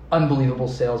unbelievable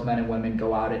salesmen and women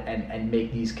go out and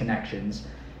make these connections.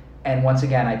 And once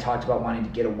again, I talked about wanting to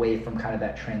get away from kind of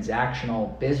that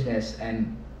transactional business,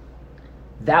 and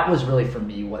that was really, for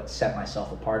me, what set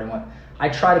myself apart and what I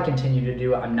try to continue to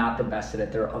do. I'm not the best at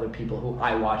it. There are other people who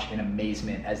I watch in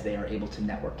amazement as they are able to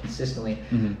network consistently.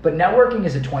 But networking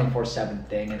is a 24/7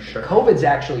 thing, and COVID's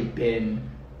actually been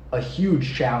a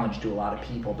huge challenge to a lot of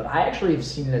people, but I actually have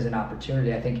seen it as an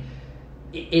opportunity. I think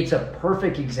it's a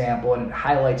perfect example, and it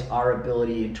highlights our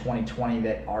ability in 2020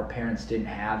 that our parents didn't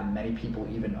have, and many people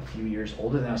even a few years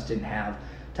older than us didn't have,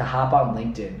 to hop on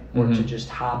LinkedIn or to just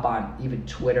hop on even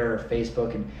Twitter or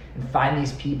Facebook and find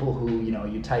these people who,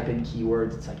 you type in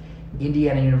keywords, it's like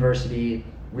Indiana University,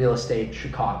 real estate,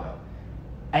 Chicago,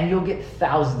 and you'll get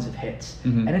thousands of hits.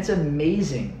 And it's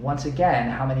amazing, once again,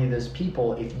 how many of those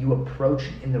people, if you approach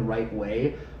it in the right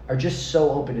way, are just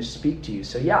so open to speak to you.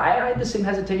 So yeah, I had the same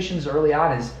hesitations early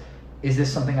on is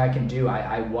this something I can do?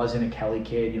 I wasn't a Kelly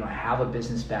kid, I have a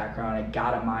business background, I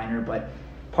got a minor, but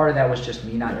part of that was just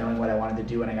me not knowing what I wanted to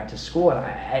do when I got to school. And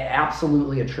I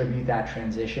absolutely attribute that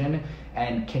transition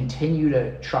and continue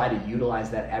to try to utilize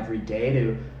that every day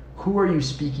to who are you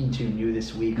speaking to new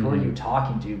this week? Who are you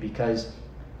talking to? Because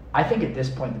I think at this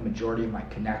point, the majority of my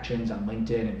connections on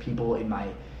LinkedIn and people in my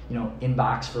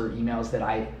inbox for emails that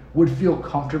I would feel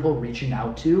comfortable reaching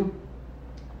out to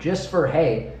just for,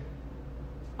 hey,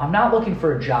 I'm not looking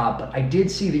for a job, but I did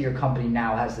see that your company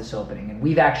now has this opening, and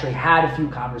we've actually had a few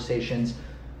conversations.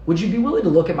 Would you be willing to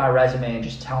look at my resume and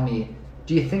just tell me,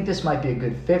 do you think this might be a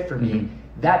good fit for me?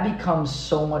 That becomes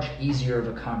so much easier of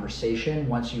a conversation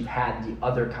once you've had the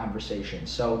other conversation.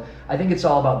 So I think it's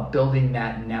all about building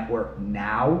that network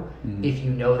now if you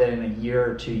know that in a year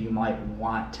or two you might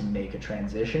want to make a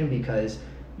transition, because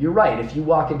you're right. If you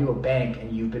walk into a bank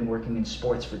and you've been working in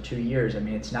sports for 2 years, I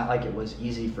mean, it's not like it was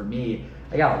easy for me.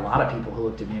 I got a lot of people who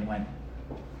looked at me and went,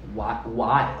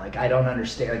 why? Like, I don't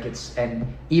understand. Like,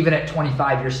 and even at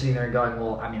 25, you're sitting there and going,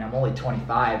 well, I mean, I'm only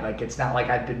 25. Like, it's not like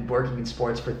I've been working in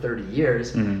sports for 30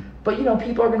 years. Mm-hmm. But,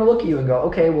 people are going to look at you and go,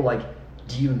 okay, well, like,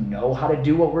 do you know how to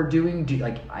do what we're doing?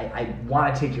 I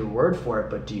want to take your word for it,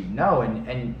 but do you know?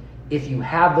 And if you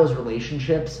have those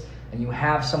relationships and you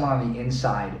have someone on the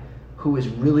inside who is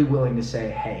really willing to say,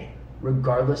 hey,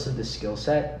 regardless of the skill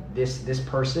set, this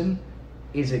person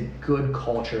is a good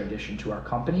culture addition to our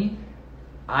company.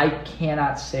 I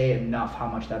cannot say enough how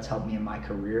much that's helped me in my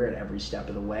career at every step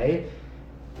of the way,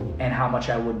 and how much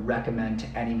I would recommend to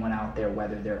anyone out there,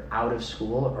 whether they're out of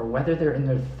school or whether they're in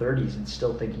their 30s and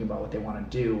still thinking about what they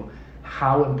want to do,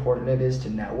 how important it is to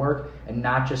network, and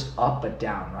not just up but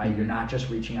down, right? Mm-hmm. You're not just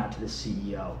reaching out to the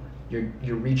CEO.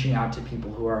 You're reaching out to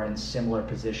people who are in similar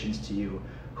positions to you,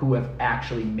 who have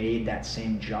actually made that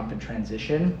same jump and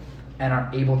transition and are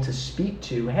able to speak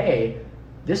to, hey,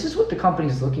 this is what the company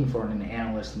is looking for in an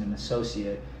analyst and an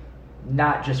associate,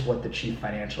 not just what the chief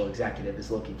financial executive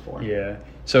is looking for. Yeah.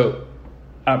 So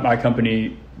at my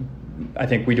company, I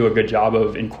think we do a good job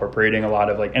of incorporating a lot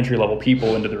of like entry level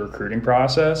people into the recruiting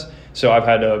process. So I've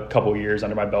had a couple years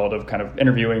under my belt of kind of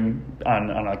interviewing on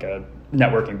like a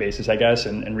networking basis, I guess,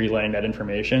 and relaying that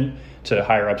information to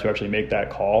higher ups who actually make that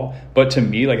call. But to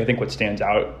me, like, I think what stands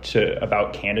out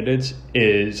about candidates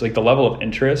is like the level of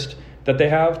interest that they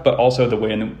have, but also the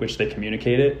way in which they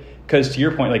communicate it. Because to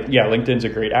your point, like, yeah, LinkedIn's a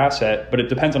great asset, but it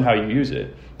depends on how you use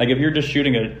it. Like, if you're just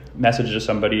shooting a message to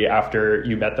somebody after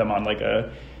you met them on like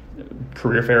a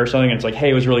career fair or something, and it's like,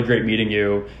 hey, it was really great meeting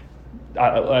you.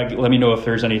 Like, let me know if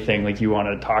there's anything like you want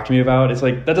to talk to me about. It's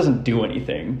like, that doesn't do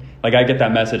anything. Like, I get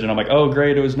that message and I'm like, oh,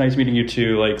 great, it was nice meeting you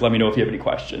too. Like, let me know if you have any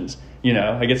questions.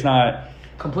 Like, it's not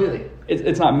completely.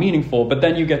 It's not meaningful. But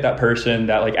then you get that person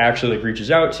that like actually like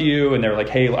reaches out to you and they're like,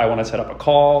 hey, I want to set up a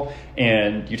call,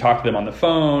 and you talk to them on the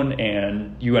phone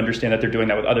and you understand that they're doing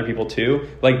that with other people too.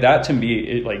 Like, that to me,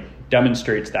 it like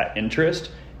demonstrates that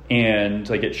interest, and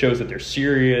like it shows that they're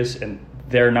serious, and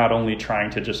they're not only trying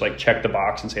to just like check the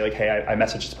box and say like, hey, I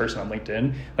messaged this person on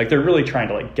LinkedIn. Like, they're really trying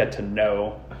to like get to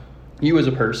know you as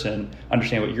a person,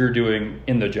 understand what you're doing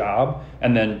in the job,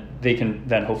 and then they can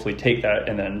then hopefully take that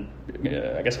and then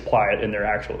I guess apply it in their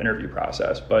actual interview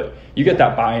process. But you get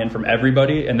that buy-in from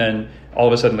everybody, and then all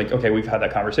of a sudden, like, okay, we've had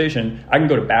that conversation. I can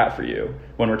go to bat for you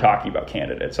when we're talking about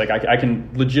candidates. Like, I can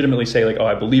legitimately say like, oh,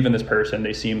 I believe in this person.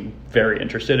 They seem very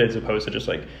interested, as opposed to just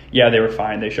like, yeah, they were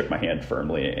fine. They shook my hand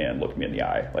firmly and looked me in the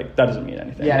eye. Like, that doesn't mean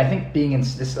anything. Yeah, and I think being in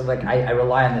this, like, I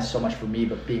rely on this so much for me,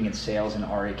 but being in sales, and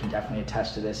Ari can definitely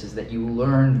attest to this, is that you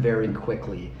learn very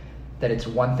quickly that it's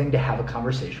one thing to have a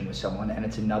conversation with someone, and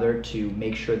it's another to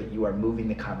make sure that you are moving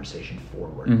the conversation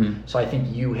forward. Mm-hmm. So I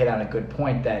think you hit on a good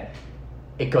point, that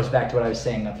it goes back to what I was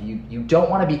saying of you don't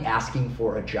want to be asking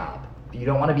for a job. You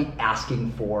don't want to be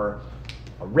asking for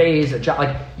a raise, a job.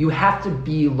 Like, you have to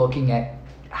be looking at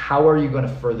how are you going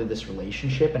to further this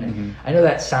relationship. And mm-hmm. I know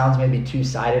that sounds maybe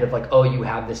two-sided of like, oh, you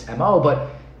have this MO, but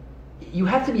you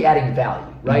have to be adding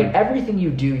value, right? Mm-hmm. Everything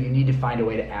you do, you need to find a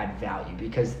way to add value,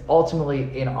 because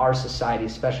ultimately in our society,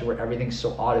 especially where everything's so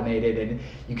automated, and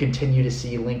you continue to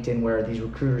see LinkedIn where these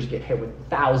recruiters get hit with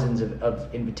thousands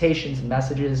of invitations and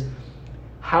messages,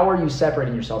 how are you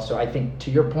separating yourself? So I think,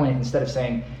 to your point, instead of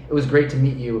saying, it was great to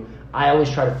meet you, I always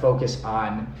try to focus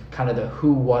on kind of the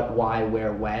who, what, why,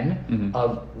 where, when, mm-hmm.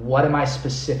 of what am I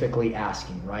specifically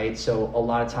asking, right? So a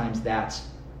lot of times that's,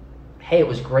 hey, it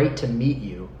was great to meet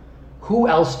you. Who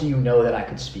else do you know that I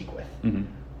could speak with? Mm-hmm.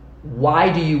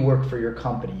 Why do you work for your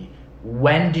company?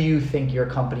 When do you think your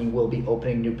company will be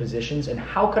opening new positions? And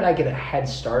how could I get a head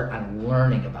start on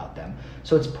learning about them?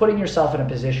 So it's putting yourself in a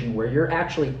position where you're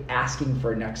actually asking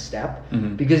for a next step.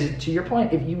 Mm-hmm. Because to your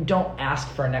point, if you don't ask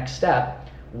for a next step,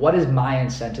 what is my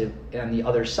incentive on the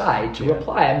other side to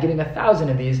apply? I'm getting 1,000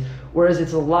 of these, whereas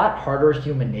it's a lot harder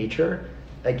human nature.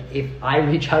 Like, if I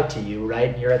reach out to you, right,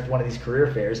 and you're at one of these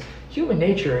career fairs, human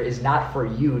nature is not for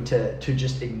you to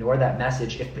just ignore that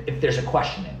message if there's a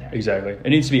question in there. Exactly. It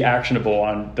needs to be actionable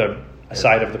on the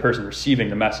side of the person receiving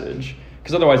the message,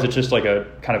 because otherwise it's just like a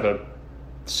kind of a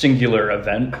singular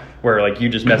event where like you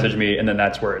just message me and then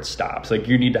that's where it stops. Like,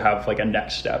 you need to have like a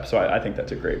next step. So I think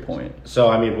that's a great point. So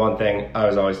I mean, one thing I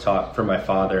was always taught from my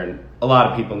father, and a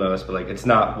lot of people know this, but like, it's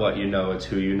not what you know, it's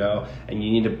who you know, and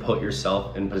you need to put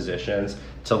yourself in positions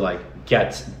to like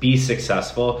be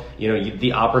successful.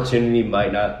 The opportunity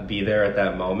might not be there at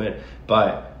that moment,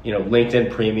 but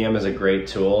LinkedIn Premium is a great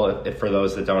tool if for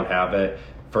those that don't have it.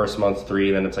 first month's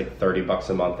 $3, then it's like $30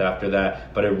 a month after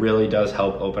that. But it really does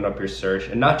help open up your search,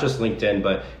 and not just LinkedIn,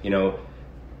 but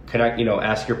connect,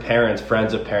 ask your parents,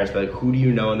 friends of parents, but like, who do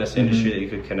you know in this industry that you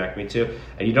could connect me to?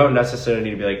 And you don't necessarily need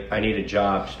to be like, I need a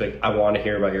job. Just be like, I want to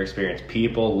hear about your experience.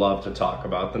 People love to talk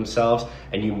about themselves,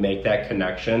 and you make that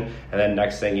connection. And then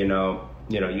next thing you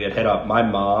get hit up. My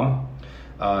mom,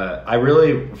 I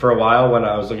really, for a while when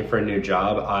I was looking for a new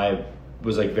job, I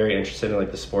was like very interested in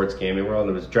like the sports gaming world,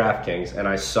 and it was DraftKings. And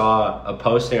I saw a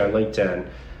posting on LinkedIn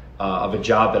of a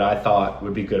job that I thought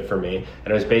would be good for me, and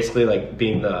it was basically like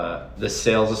being the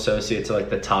sales associate to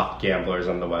like the top gamblers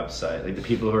on the website, like the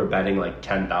people who are betting like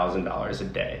 $10,000 a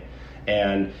day,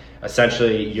 and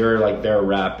essentially you're like their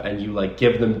rep, and you like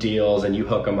give them deals, and you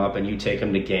hook them up, and you take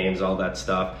them to games, all that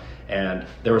stuff. And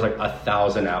there was like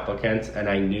 1,000 applicants, and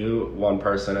I knew one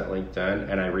person at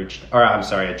LinkedIn, and at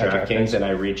DraftKings, and I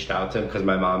reached out to him because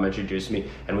my mom introduced me,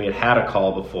 and we had a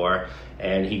call before,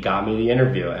 and he got me the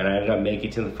interview, and I ended up making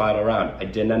it to the final round. I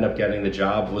didn't end up getting the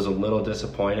job, was a little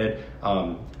disappointed.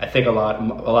 I think a lot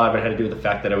of it had to do with the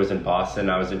fact that I was in Boston,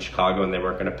 I was in Chicago, and they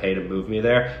weren't going to pay to move me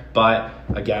there. But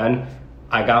again,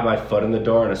 I got my foot in the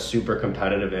door in a super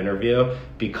competitive interview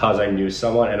because I knew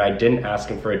someone, and I didn't ask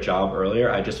him for a job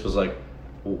earlier. I just was like,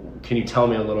 can you tell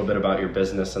me a little bit about your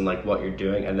business and like what you're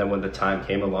doing? And then when the time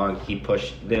came along, he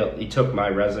took my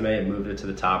resume and moved it to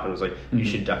the top and was like, you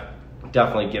should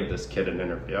definitely give this kid an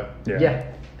interview.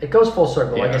 Yeah. It goes full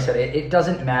circle. Like I said, it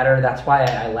doesn't matter. That's why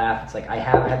I laugh. It's like I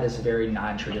have had this very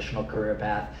non-traditional career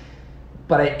path.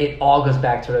 But it all goes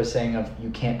back to what I was saying of you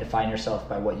can't define yourself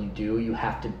by what you do. You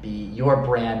have to be, your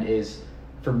brand is,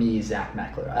 for me, Zach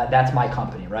Mekler. That's my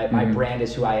company, right? My brand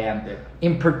is who I am. Yeah.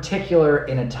 In particular,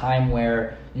 in a time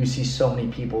where you see so many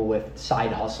people with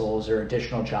side hustles or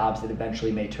additional jobs that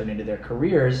eventually may turn into their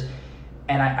careers.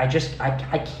 And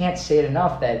I can't say it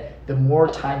enough that the more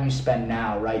time you spend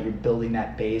now, right, you're building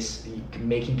that base,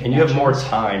 making connections. And you have more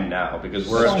time now because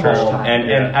we're at home. And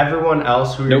everyone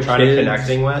else who you're trying to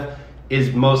connecting with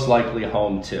is most likely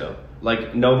home too.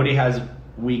 Like nobody has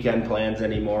weekend plans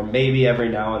anymore. Maybe every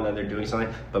now and then they're doing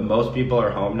something, but most people are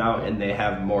home now and they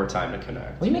have more time to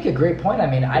connect. Well, you make a great point. I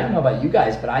mean, I don't know about you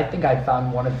guys, but I think I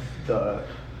found one of the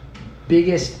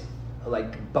biggest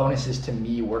like bonuses to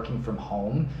me working from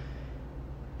home.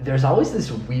 There's always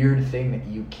this weird thing that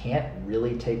you can't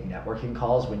really take networking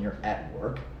calls when you're at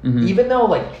work, even though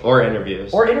or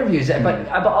interviews. But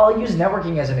I'll use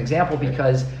networking as an example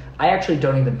because I actually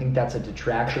don't even think that's a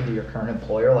detraction to your current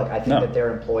employer. Like I think that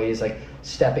their employees like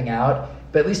stepping out,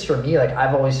 but at least for me, like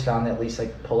I've always found that at least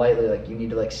like politely, like you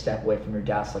need to like step away from your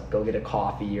desk, like go get a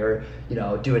coffee or,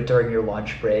 do it during your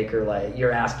lunch break, or like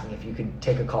you're asking if you could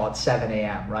take a call at 7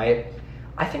 a.m., right?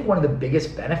 I think one of the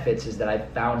biggest benefits is that I've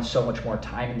found so much more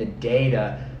time in the day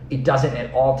it doesn't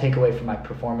at all take away from my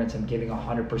performance. I'm giving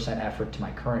 100% effort to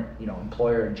my current,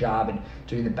 employer and job and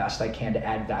doing the best I can to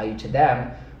add value to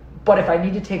them. But if I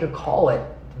need to take a call at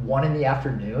 1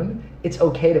 p.m, it's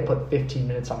okay to put 15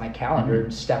 minutes on my calendar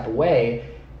and step away.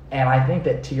 And I think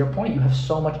that to your point, you have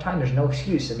so much time. There's no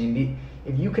excuse. I mean,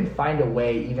 if you can find a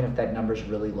way, even if that number's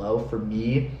really low, for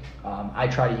me, I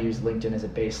try to use LinkedIn as a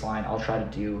baseline. I'll try to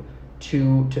do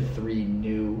 2 to 3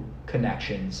 new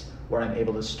connections where I'm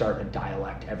able to start a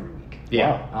dialect every week.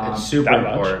 Yeah, it's super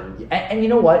important. And you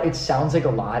know what? It sounds like a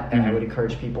lot, and I would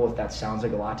encourage people, if that sounds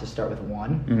like a lot, to start with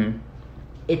 1.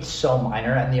 It's so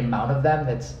minor, and the amount of them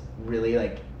that's really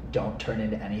like don't turn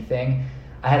into anything.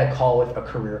 I had a call with a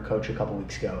career coach a couple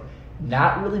weeks ago,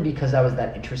 not really because I was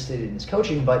that interested in his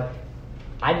coaching, but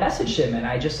I messaged him and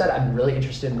I just said, I'm really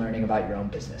interested in learning about your own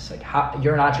business. Like, how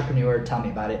you're an entrepreneur, tell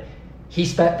me about it. He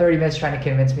spent 30 minutes trying to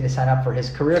convince me to sign up for his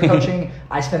career coaching.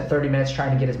 I spent 30 minutes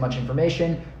trying to get as much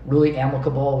information. Really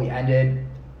amicable. We ended.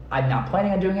 I'm not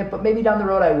planning on doing it, but maybe down the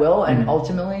road I will. And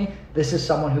ultimately, this is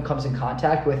someone who comes in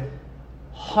contact with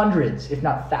hundreds, if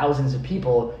not thousands of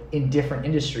people in different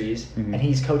industries, and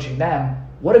he's coaching them.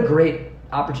 What a great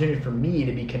opportunity for me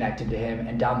to be connected to him,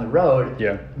 and down the road,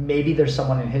 maybe there's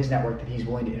someone in his network that he's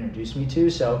willing to introduce me to.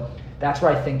 So that's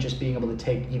where I think just being able to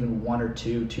take even 1 or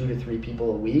 2 to 3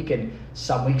 people a week, and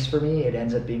some weeks for me it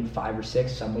ends up being 5 or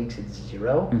 6, some weeks it's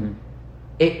 0.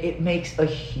 It makes a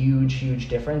huge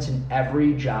difference, and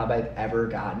every job I've ever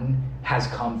gotten has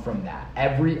come from that.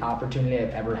 Every opportunity I've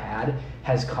ever had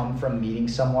has come from meeting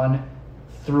someone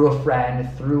through a friend,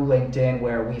 through LinkedIn,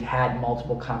 where we've had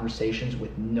multiple conversations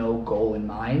with no goal in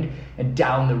mind, and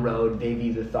down the road they've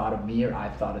either thought of me or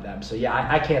I've thought of them. So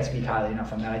I can't speak highly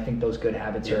enough on that. I think those good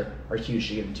habits are huge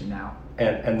to get into now.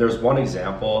 And there's one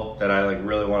example that I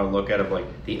really want to look at of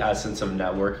the essence of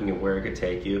networking and where it could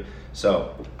take you.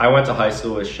 So I went to high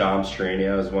school with Shams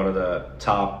Srini. I was one of the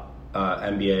top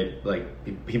NBA, like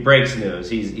he breaks news.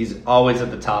 He's always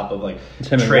at the top of like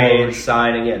Tim trade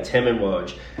signing. Yeah, Tim and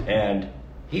Woj, and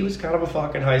he was kind of a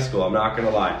fucking high school. I'm not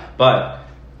gonna lie, but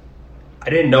I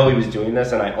didn't know he was doing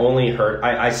this, and I only heard.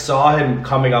 I saw him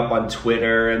coming up on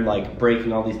Twitter and like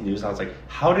breaking all these news. I was like,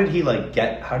 how did he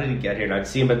get here? And I'd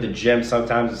see him at the gym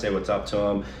sometimes and say what's up to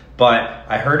him. But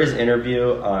I heard his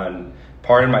interview on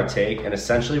Pardon My Take, and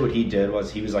essentially what he did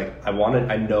was he was like, I want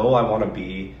to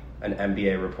be an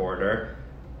NBA reporter.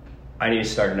 I need to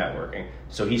start networking.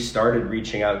 So he started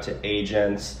reaching out to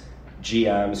agents,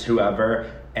 GMs,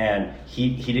 whoever, and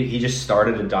he just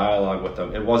started a dialogue with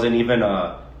them. It wasn't even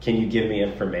can you give me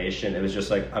information? It was just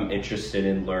like, I'm interested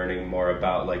in learning more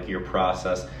about like your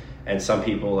process. And some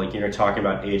people, like, talking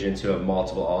about agents who have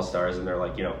multiple all-stars, and they're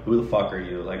like, who the fuck are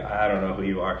you? Like, I don't know who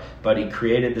you are. But he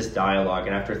created this dialogue,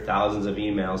 and after thousands of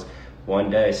emails,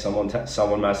 one day someone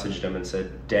messaged him and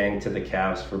said, dang to the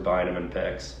Cavs for buying him in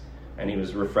picks. And he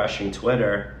was refreshing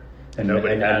Twitter, and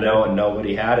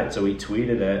nobody had it. So he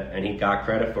tweeted it, and he got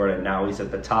credit for it, and now he's at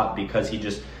the top because he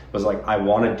just was like, I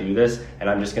want to do this, and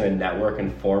I'm just going to network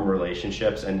and form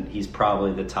relationships. And he's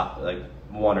probably the top, like,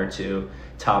 one or two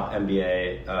top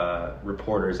NBA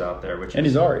reporters out there, which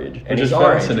he's our age, which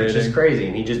is crazy.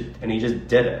 And he just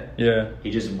did it. Yeah,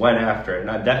 he just went after it,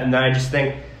 and I just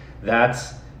think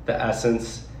that's the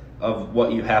essence of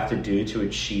what you have to do to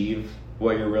achieve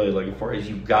what you're really looking for. Is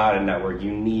you got to network.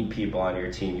 You need people on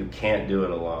your team. You can't do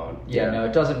it alone. Yeah, no,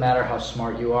 it doesn't matter how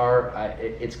smart you are.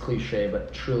 It's cliche,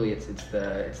 but truly, it's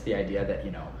the idea that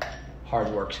hard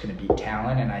work's going to beat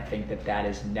talent, and I think that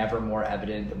is never more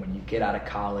evident than when you get out of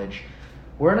college.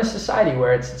 We're in a society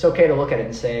where it's okay to look at it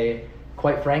and say,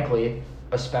 quite frankly,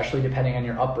 especially depending on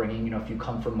your upbringing, if you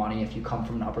come from money, if you come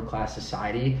from an upper class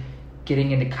society,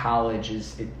 getting into college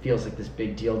it feels like this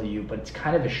big deal to you, but it's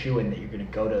kind of a shoo-in that you're going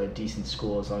to go to a decent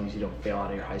school as long as you don't fail out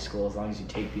of your high school, as long as you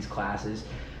take these classes.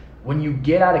 When you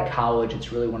get out of college,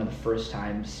 it's really one of the first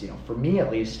times, for me at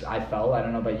least, I felt, I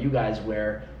don't know about you guys,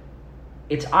 where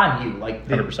it's on you. Like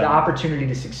the opportunity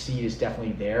to succeed is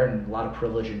definitely there, and a lot of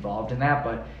privilege involved in that,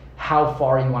 but how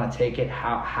far you want to take it,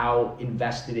 how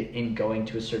invested in going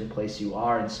to a certain place you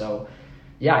are. And so,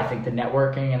 yeah, I think the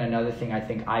networking, and another thing I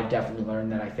think I've definitely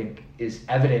learned that I think is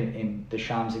evident in the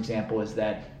Shams example is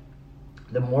that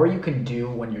the more you can do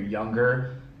when you're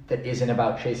younger that isn't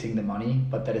about chasing the money,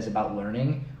 but that is about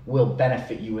learning, will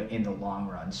benefit you in the long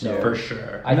run. So for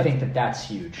sure. I think that's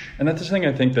huge. And that's the thing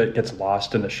I think that gets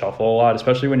lost in the shuffle a lot,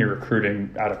 especially when you're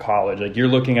recruiting out of college. Like, you're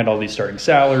looking at all these starting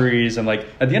salaries, and like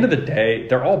at the end of the day,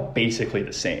 they're all basically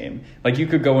the same. Like, you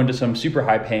could go into some super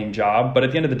high paying job, but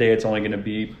at the end of the day, it's only going to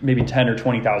be maybe $10,000 or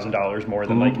 $20,000 more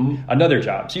than like another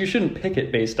job. So you shouldn't pick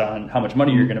it based on how much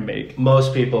money you're going to make.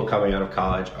 Most people coming out of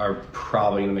college are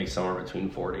probably going to make somewhere between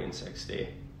 40 and 60.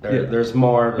 There's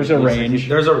more. There's a range.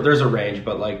 There's a range,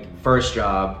 but like first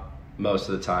job, most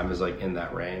of the time is like in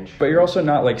that range. But you're also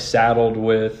not like saddled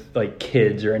with like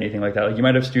kids or anything like that. Like, you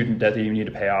might have student debt that you need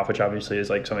to pay off, which obviously is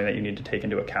like something that you need to take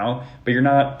into account. But you're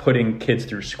not putting kids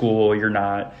through school. You're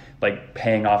not like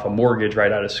paying off a mortgage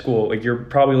right out of school. Like, you're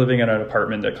probably living in an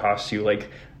apartment that costs you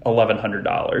like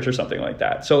 $1,100 or something like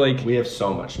that. So like, we have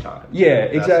so much time. Yeah,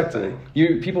 exactly.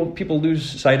 People lose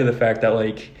sight of the fact that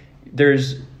like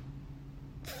there's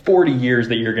 40 years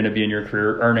that you're going to be in your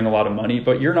career earning a lot of money,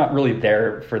 but you're not really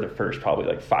there for the first probably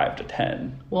like 5 to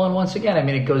 10. Well, and once again, I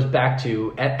mean, it goes back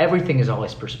to everything is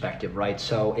always perspective, right?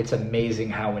 So it's amazing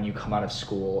how when you come out of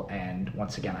school, and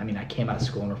once again, I mean, I came out of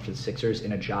school and worked for the Sixers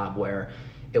in a job where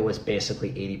it was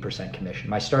basically 80% commission.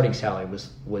 My starting salary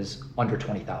was under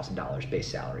 $20,000 base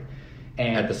salary.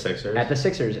 And at the Sixers? At the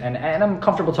Sixers. And I'm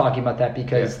comfortable talking about that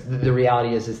because the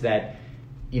reality is that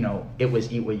it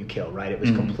was eat what you kill, right? It was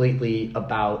completely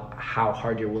about how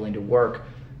hard you're willing to work.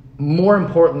 More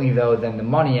importantly, though, than the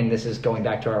money, and this is going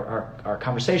back to our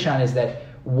conversation on, is that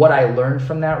what I learned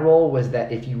from that role was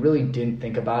that if you really didn't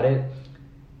think about it,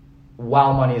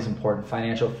 while money is important,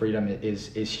 financial freedom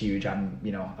is huge. I'm,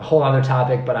 a whole other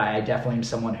topic, but I definitely am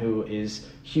someone who is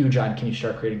huge on, can you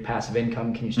start creating passive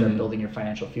income? Can you start building your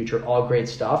financial future? All great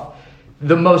stuff.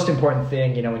 The most important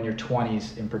thing, in your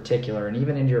 20s in particular, and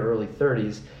even in your early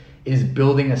 30s, is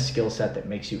building a skill set that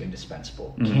makes you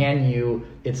indispensable.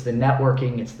 It's the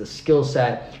networking, it's the skill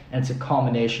set, and it's a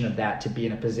culmination of that to be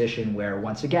in a position where,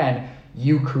 once again,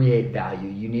 you create value.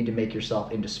 You need to make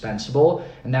yourself indispensable,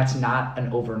 and that's not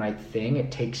an overnight thing.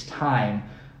 It takes time.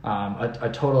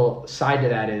 A total side to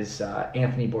that is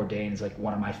Anthony Bourdain is like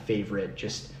one of my favorite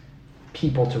just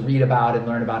people to read about and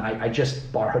learn about. And I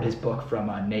just borrowed his book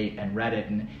from Nate and read it,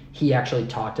 and he actually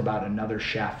talked about another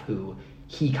chef who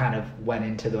he kind of went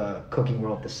into the cooking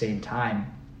world at the same time.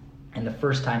 And the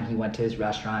first time he went to his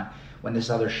restaurant, when this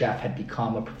other chef had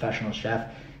become a professional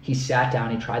chef, he sat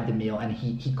down, he tried the meal, and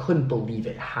he couldn't believe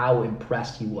it, how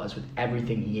impressed he was with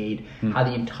everything he ate, how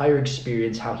the entire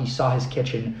experience, how he saw his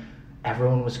kitchen.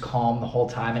 Everyone was calm the whole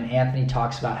time. And Anthony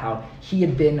talks about how he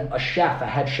had been a chef, a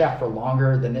head chef for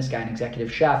longer than this guy, an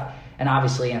executive chef. And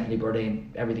obviously Anthony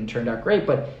Bourdain, everything turned out great,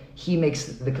 but he makes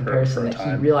the comparison that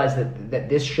he realized that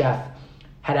this chef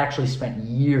had actually spent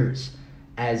years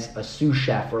as a sous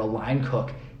chef or a line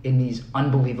cook in these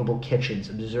unbelievable kitchens,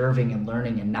 observing and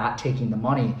learning and not taking the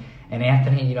money. And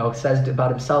Anthony, says about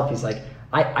himself, he's like,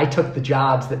 I took the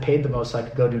jobs that paid the most so I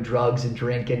could go do drugs and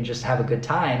drink and just have a good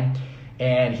time.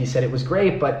 And he said it was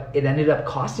great, but it ended up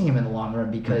costing him in the long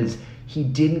run because he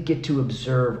didn't get to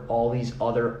observe all these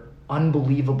other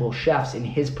unbelievable chefs in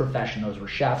his profession. Those were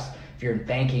chefs. If you're in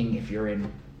banking, if you're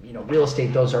in real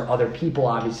estate, those are other people,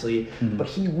 obviously. But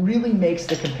he really makes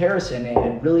the comparison, and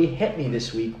it really hit me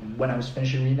this week when I was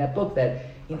finishing reading that book, that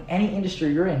in any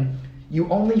industry you're in, you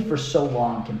only for so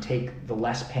long can take the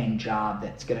less paying job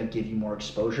that's going to give you more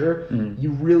exposure.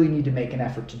 You really need to make an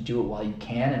effort to do it while you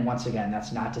can. And once again,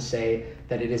 that's not to say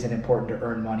that it isn't important to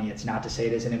earn money. It's not to say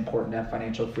it isn't important to have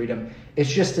financial freedom.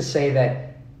 It's just to say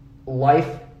that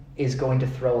life is going to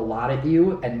throw a lot at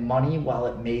you, and money, while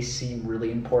it may seem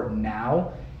really important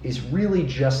now, is really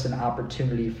just an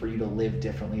opportunity for you to live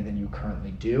differently than you currently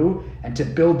do and to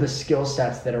build the skill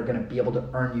sets that are going to be able to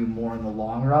earn you more in the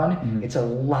long run. It's a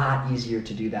lot easier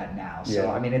to do that now.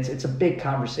 So, it's a big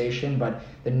conversation, but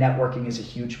the networking is a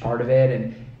huge part of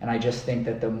it. And I just think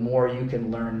that the more you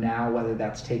can learn now, whether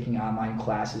that's taking online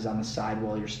classes on the side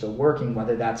while you're still working,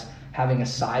 whether that's having a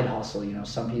side hustle,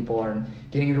 some people are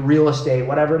getting into real estate,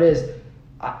 whatever it is,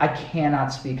 I cannot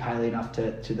speak highly enough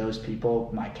to those people.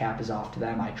 My cap is off to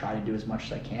them. I try to do as much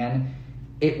as I can.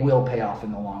 It will pay off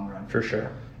in the long run. For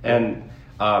sure. And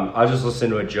I was just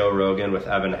listening to a Joe Rogan with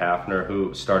Evan Hafner,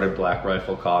 who started Black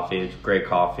Rifle Coffee. It's great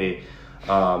coffee.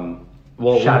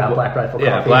 Shout out Black Rifle Coffee.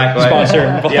 Yeah, Black Rifle.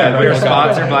 Sponsored. Yeah, we're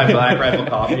sponsored by Black Rifle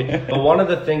Coffee. But one of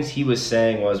the things he was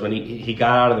saying was when he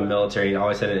got out of the military, he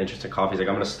always had an interest in coffee. He's like,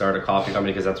 I'm going to start a coffee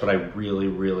company because that's what I really,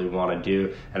 really want to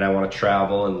do. And I want to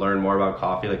travel and learn more about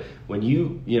coffee. Like when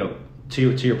you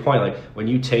to your point, like when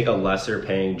you take a lesser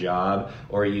paying job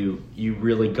or you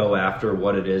really go after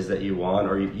what it is that you want,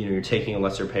 or you're taking a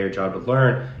lesser paid job to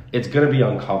learn, it's going to be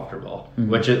uncomfortable,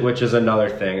 which is another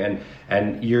thing.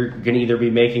 And you're going to either be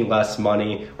making less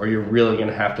money or you're really going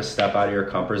to have to step out of your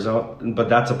comfort zone. But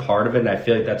that's a part of it, and I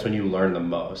feel like that's when you learn the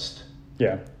most.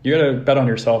 Yeah, you got to bet on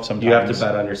yourself sometimes. You have to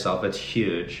bet on yourself. It's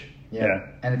huge. Yeah.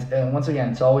 And once again,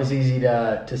 it's always easy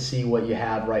to see what you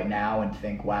have right now and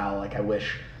think, wow, like I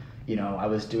wish I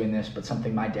was doing this. But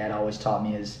something my dad always taught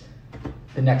me is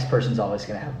the next person's always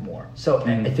going to have more. So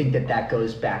I think that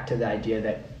goes back to the idea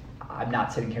that I'm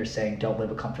not sitting here saying don't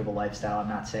live a comfortable lifestyle. I'm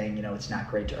not saying, it's not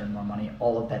great to earn more money.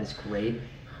 All of that is great.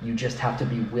 You just have to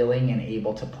be willing and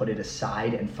able to put it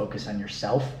aside and focus on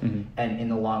yourself. And in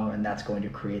the long run, that's going to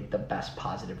create the best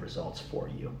positive results for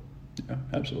you. Yeah,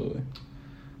 absolutely.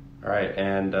 All right.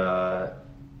 And I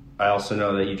also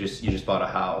know that you just bought a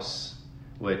house,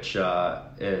 which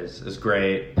is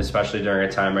great, especially during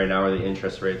a time right now where the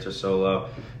interest rates are so low.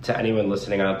 To anyone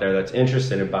listening out there that's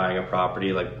interested in buying a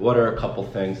property, like what are a couple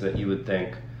things that you would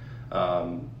think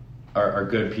are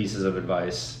good pieces of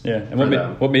advice? Yeah,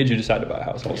 and what made you decide to buy a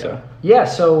house also? Yeah,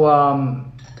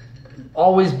 so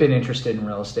always been interested in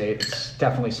real estate. It's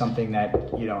definitely something that,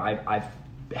 I've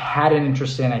had an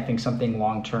interest in. I think something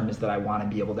long-term is that I want to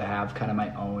be able to have kind of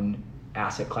my own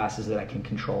asset classes that I can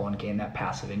control and gain that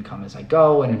passive income as I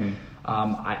go. And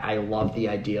I love the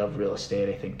idea of real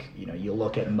estate. I think, you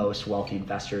look at most wealthy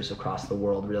investors across the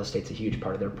world, real estate's a huge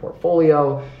part of their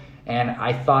portfolio. And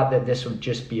I thought that this would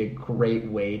just be a great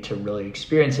way to really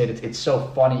experience it. It's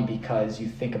so funny because you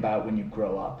think about when you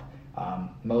grow up,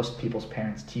 most people's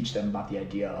parents teach them about the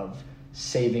idea of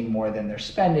saving more than they're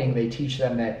spending. They teach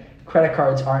them that credit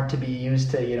cards aren't to be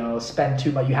used to, spend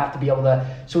too much. You have to be able to.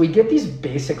 So we get these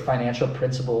basic financial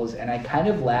principles, and I kind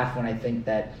of laugh when I think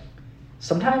that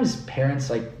sometimes parents,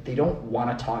 they don't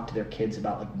want to talk to their kids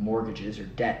about mortgages or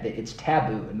debt. It's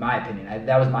taboo, in my opinion.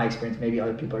 That was my experience. Maybe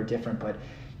other people are different, but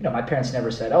my parents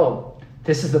never said, "Oh,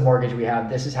 this is the mortgage we have.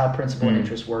 This is how principal and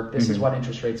interest work. This is what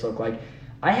interest rates look like."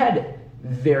 I had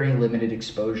very limited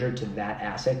exposure to that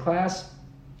asset class,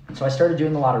 and so I started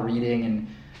doing a lot of reading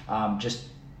and just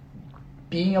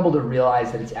being able to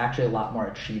realize that it's actually a lot more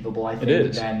achievable, I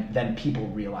think, than people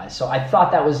realize. So I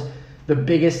thought that was the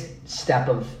biggest step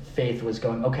of faith, was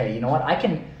going, okay, you know what, I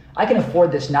can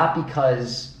afford this, not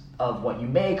because of what you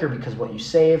make or because what you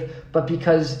save, but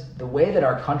because the way that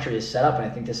our country is set up, and I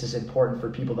think this is important for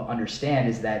people to understand,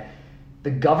 is that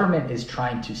the government is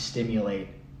trying to stimulate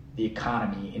the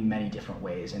economy in many different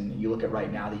ways. And you look at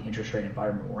right now, the interest rate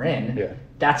environment we're in,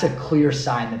 that's a clear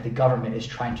sign that the government is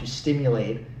trying to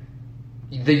stimulate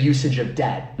the usage of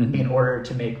debt in order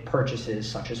to make purchases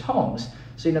such as homes.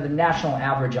 So, the national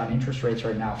average on interest rates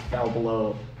right now fell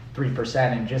below 3%.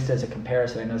 And just as a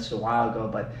comparison, I know this was a while ago,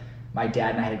 but my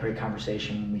dad and I had a great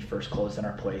conversation when we first closed on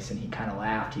our place, and he kind of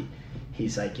laughed.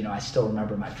 He's like, I still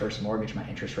remember my first mortgage, my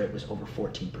interest rate was over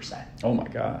 14%. Oh my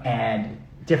God. And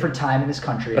different time in this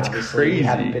country. That's obviously crazy. We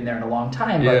haven't been there in a long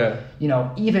time, but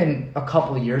even a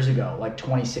couple of years ago, like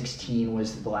 2016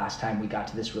 was the last time we got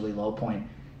to this really low point.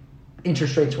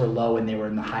 Interest rates were low and they were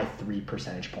in the high 3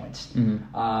 percentage points.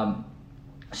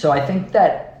 So I think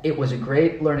that it was a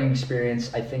great learning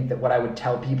experience. I think that what I would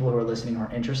tell people who are listening who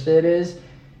are interested is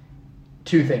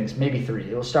 2 things, maybe 3.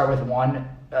 We'll start with 1.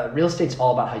 Real estate's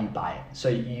all about how you buy it. So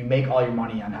you make all your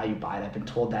money on how you buy it. I've been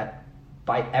told that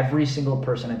by every single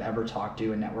person I've ever talked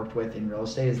to and networked with in real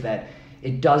estate, is that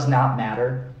it does not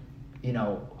matter.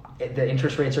 The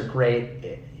interest rates are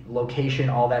great, location,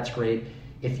 all that's great.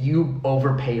 If you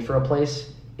overpay for a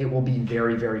place, it will be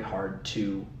very, very hard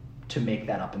to make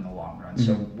that up in the long run.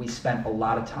 So we spent a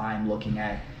lot of time looking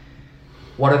at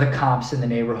what are the comps in the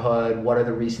neighborhood, what are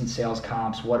the recent sales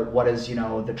comps, what is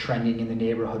the trending in the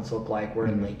neighborhoods look like. We're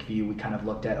in Lakeview. We kind of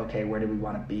looked at, okay, where do we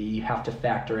want to be? You have to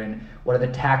factor in what do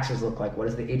the taxes look like, what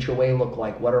does the HOA look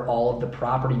like, what are all of the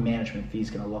property management fees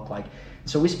going to look like.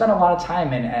 So we spent a lot of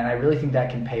time, and I really think that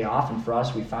can pay off. And for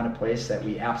us, we found a place that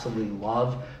we absolutely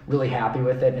love, really happy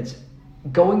with it. And it's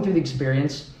going through the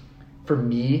experience for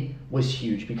me was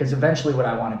huge, because eventually what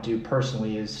I want to do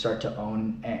personally is start to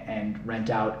own and rent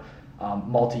out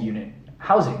multi-unit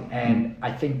housing. And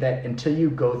I think that until you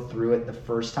go through it the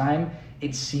first time,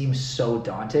 it seems so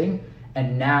daunting.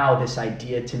 And now this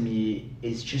idea to me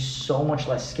is just so much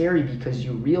less scary, because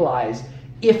you realize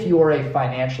if you're a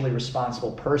financially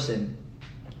responsible person,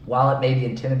 while it may be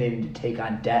intimidating to take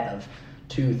on debt of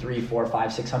 $200,000, $300,000,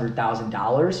 $400,000, $500,000,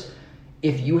 $600,000,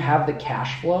 if you have the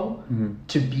cash flow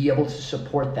to be able to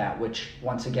support that, which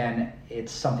once again,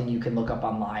 it's something you can look up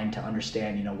online to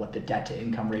understand, what the debt to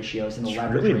income ratios and the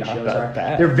leverage ratios are.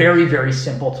 They're very, very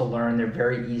simple to learn. They're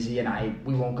very easy, and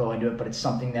we won't go into it, but it's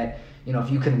something that,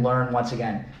 if you can learn, once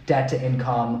again, debt to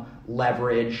income,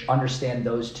 leverage, understand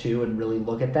those two and really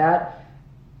look at that,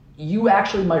 you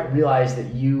actually might realize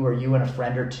that you and a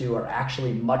friend or two are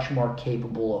actually much more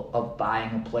capable of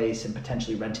buying a place and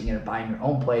potentially renting it or buying your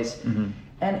own place.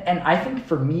 And I think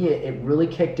for me, it really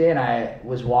kicked in. I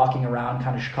was walking around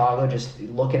kind of Chicago, just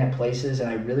looking at places, and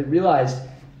I really realized,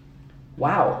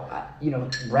 wow,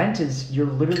 rent is, you're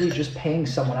literally just paying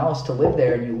someone else to live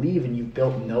there, and you leave and you've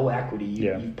built no equity.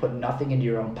 You've put nothing into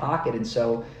your own pocket. And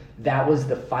so that was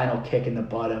the final kick in the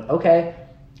butt of, okay,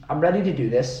 I'm ready to do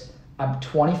this. I'm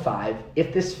 25.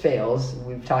 If this fails,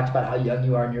 we've talked about how young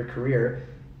you are in your career,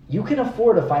 you can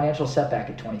afford a financial setback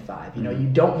at 25. You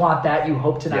don't want that. You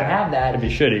hope to not have that. It'd be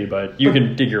shitty, but you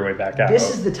can dig your way back out. This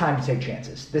is the time to take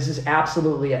chances. This is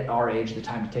absolutely, at our age, the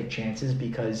time to take chances,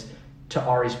 because to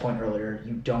Ari's point earlier,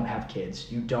 you don't have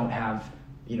kids. You don't have,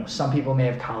 some people may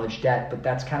have college debt, but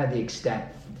that's kind of the extent.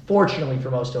 Fortunately for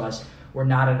most of us, we're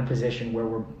not in a position where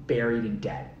we're buried in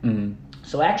debt.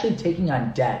 So actually taking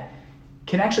on debt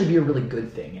can actually be a really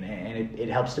good thing, and it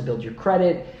helps to build your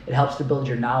credit. It helps to build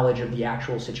your knowledge of the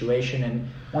actual situation, and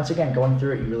once again, going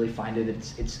through it, you really find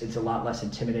it's a lot less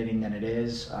intimidating than it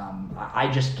is. I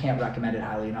just can't recommend it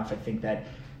highly enough. I think that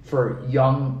for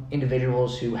young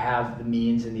individuals who have the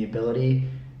means and the ability,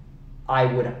 I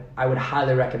would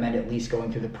highly recommend at least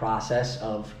going through the process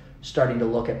of starting to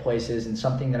look at places. And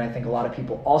something that I think a lot of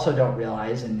people also don't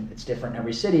realize, and it's different in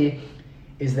every city,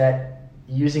 is that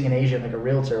using an agent like a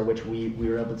realtor, which we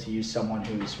were able to use someone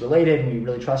who's related and we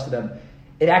really trusted them,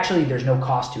 there's no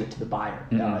cost to it to the buyer.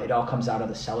 It all comes out of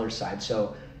the seller's side.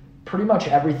 So pretty much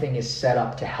everything is set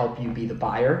up to help you be the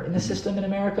buyer in the system in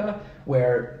America,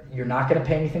 where you're not going to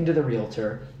pay anything to the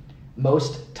realtor.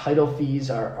 Most title fees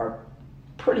are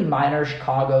pretty minor.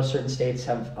 Chicago, certain states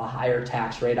have a higher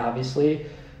tax rate, obviously.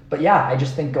 But yeah, I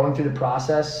just think going through the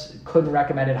process, couldn't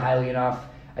recommend it highly enough.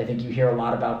 I think you hear a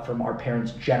lot about from our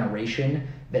parents' generation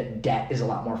that debt is a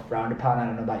lot more frowned upon. I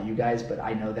don't know about you guys, but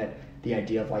I know that the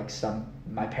idea of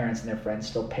my parents and their friends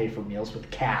still pay for meals with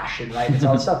cash and it's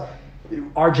all this stuff.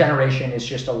 Our generation is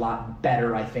just a lot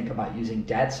better, I think, about using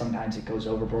debt. Sometimes it goes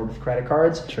overboard with credit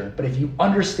cards. Sure. But if you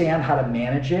understand how to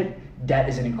manage it, debt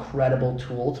is an incredible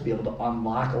tool to be able to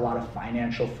unlock a lot of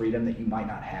financial freedom that you might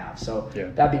not have. So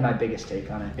that'd be my biggest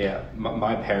take on it. Yeah,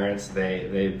 my parents,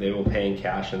 they will pay in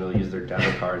cash and they'll use their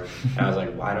debit card. And I was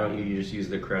like, why don't you just use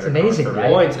the credit card for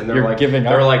points? And they're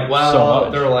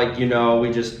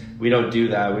we don't do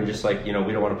that. We just we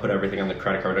don't want to put everything on the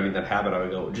credit card. I mean, that habit. I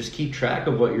would go, just keep track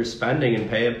of what you're spending and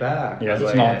pay it back. Yeah,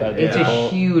 it's not that difficult.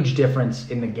 It's a huge difference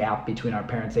in the gap between our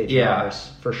parents' age and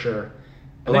ours, for sure.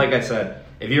 But like I said,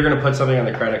 if you're going to put something on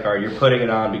the credit card, you're putting it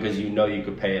on because you know you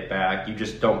could pay it back. You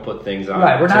just don't put things on.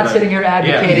 Right, we're not sitting here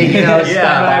advocating, spend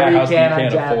whatever you can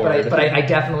on debt, but I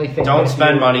definitely think don't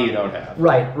spend money you don't have.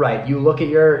 Right. You look at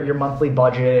your monthly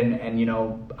budget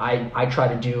and I try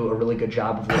to do a really good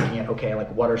job of looking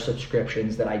at, what are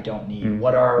subscriptions that I don't need?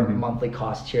 What are monthly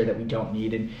costs here that we don't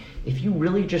need? And if you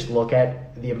really just look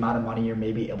at the amount of money you're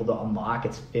maybe able to unlock,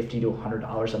 it's $50 to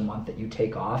 $100 a month that you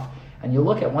take off. And you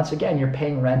look at, once again, you're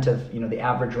paying rent of, the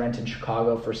average rent in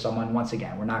Chicago for someone, once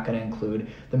again, we're not going to include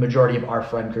the majority of our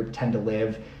friend group tend to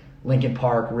live Lincoln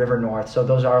Park, River North. So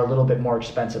those are a little bit more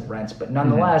expensive rents. But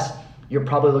nonetheless, you're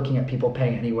probably looking at people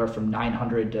paying anywhere from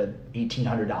 $900 to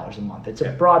 $1,800 a month. It's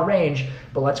a broad range,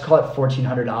 but let's call it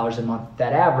 $1,400 a month,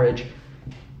 that average.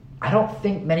 I don't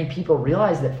think many people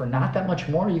realize that for not that much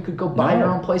more, you could go buy your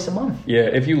own place a month. Yeah,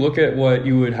 if you look at what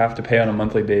you would have to pay on a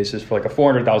monthly basis for a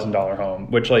 $400,000 home,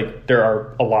 which there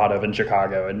are a lot of in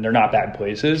Chicago, and they're not bad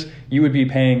places, you would be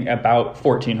paying about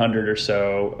 $1,400 or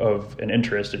so of an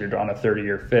interest if you're on a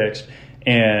 30-year fixed.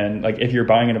 And if you're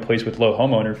buying in a place with low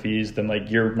homeowner fees, then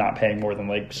you're not paying more than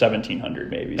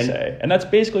 $1,700 maybe, and that's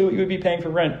basically what you would be paying for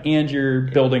rent, and you're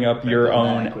building up your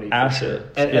own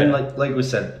asset. And like we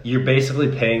said, you're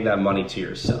basically paying that money to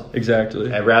yourself.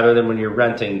 Exactly. And rather than when you're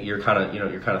renting, you're kind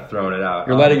of throwing it out.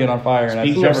 You're letting it on fire.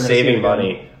 Speaking of saving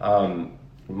money,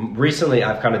 recently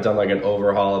I've kind of done an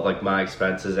overhaul of my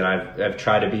expenses, and I've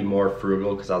tried to be more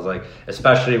frugal because I was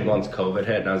especially once COVID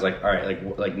hit, and I was all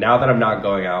right, now that I'm not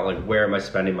going out, where am I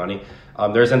spending money?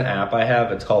 There's an app I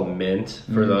have. It's called Mint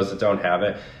for those that don't have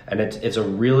it, and it's a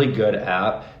really good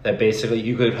app that basically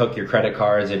you could hook your credit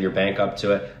cards and your bank up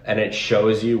to it, and it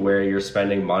shows you where you're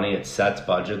spending money. It sets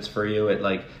budgets for you.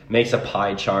 It makes a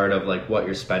pie chart of what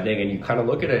you're spending, and you kind of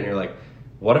look at it and you're like,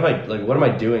 what am I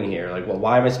doing here?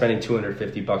 Why am I spending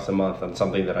 $250 a month on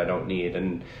something that I don't need?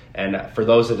 And for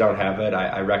those that don't have it,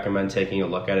 I recommend taking a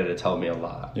look at it. It's helped me a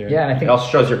lot. Yeah, and I think it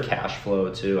also shows your cash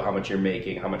flow too, how much you're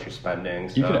making, how much you're spending.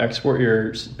 So. You can export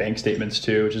your bank statements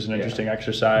too, which is an interesting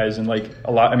exercise. And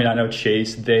a lot, I know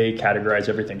Chase, they categorize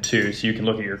everything too. So you can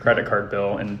look at your credit card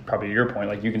bill, and probably your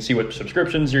point, you can see what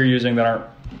subscriptions you're using that aren't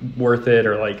worth it,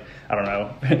 or I don't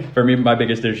know. For me, my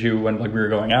biggest issue when we were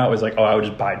going out was I would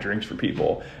just buy drinks for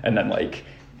people, and then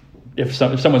if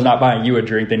someone's not buying you a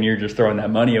drink, then you're just throwing that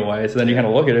money away. So then you kind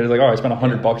of look at it as I spent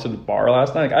 $100 at the bar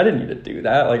last night. I didn't need to do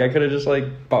that. I could have just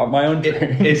bought my own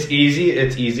drink. It's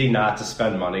easy not to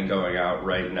spend money going out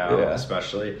right now,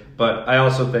 especially. But I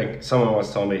also think someone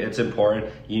once told me it's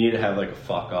important. You need to have a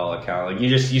fuck all account.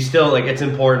 You still it's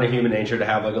important in human nature to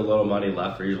have a little money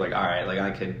left where you're all right,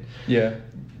 I could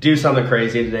do something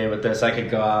crazy today with this. I could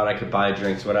go out, I could buy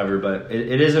drinks, whatever. But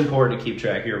it is important to keep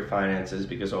track of your finances,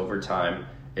 because over time,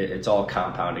 it's all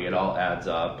compounding. It all adds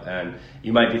up. And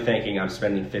you might be thinking, I'm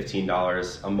spending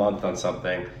 $15 a month on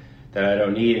something that I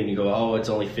don't need. And you go, oh, it's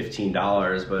only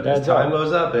 $15. But as time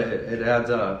goes up, it adds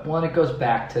up. Well, and it goes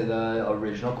back to the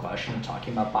original question,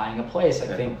 talking about buying a place. I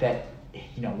think that,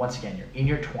 once again, you're in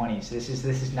your 20s. This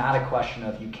is not a question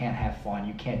of you can't have fun,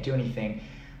 you can't do anything.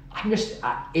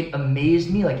 It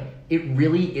amazed me. It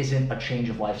really isn't a change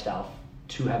of lifestyle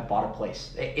to have bought a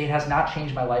place. It has not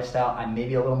changed my lifestyle. I'm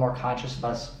maybe a little more conscious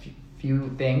about a few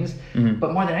things,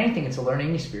 but more than anything, it's a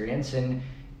learning experience. And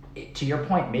to your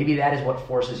point, maybe that is what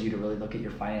forces you to really look at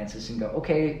your finances and go,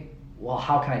 okay, well,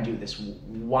 how can I do this?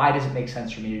 Why does it make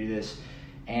sense for me to do this?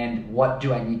 And what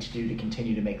do I need to do to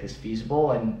continue to make this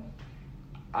feasible? And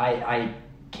I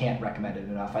can't recommend it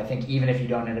enough. I think even if you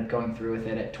don't end up going through with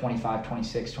it at 25,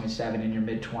 26, 27, in your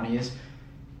mid-20s,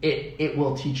 it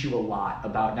will teach you a lot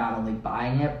about not only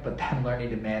buying it, but then learning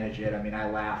to manage it. I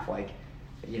laugh,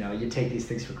 you take these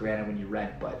things for granted when you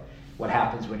rent, but what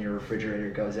happens when your refrigerator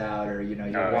goes out, or,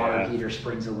 your water heater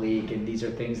springs a leak, and these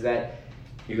are things that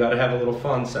you got to have a little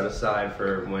fun set aside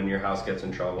for when your house gets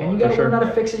in trouble. And you got to learn how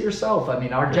to fix it yourself.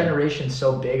 Our generation's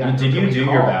so big. Did you do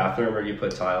your bathroom, or you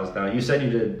put tiles down? You said you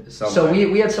did something. So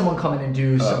we had someone come in and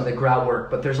do some of the grout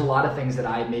work, but there's a lot of things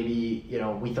that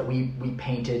we thought we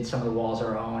painted some of the walls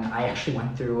our own. I actually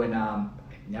went through and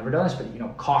never done this, but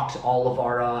caulked all of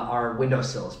our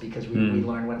windowsills because we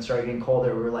learned when it started getting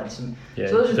colder, we were letting some. So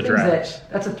those are things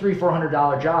that's a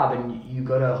 $300-400 job, and you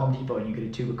go to Home Depot and you get a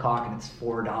tube of caulk and it's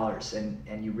 $4,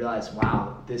 and you realize,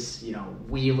 wow, this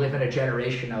we live in a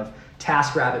generation of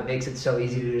TaskRabbit makes it so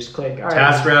easy to just click. All right,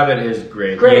 TaskRabbit is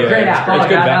great. Great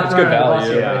app. It's good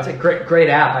value. It's a great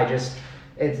app.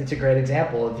 It's a great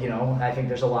example of I think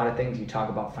there's a lot of things you talk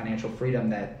about financial freedom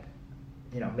that.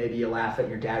 Maybe you laugh at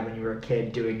your dad when you were a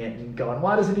kid doing it and going,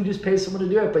 why doesn't he just pay someone to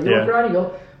do it? But you look around and you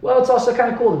go, well, it's also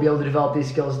kind of cool to be able to develop these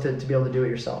skills to be able to do it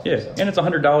yourself. Yeah, so. And it's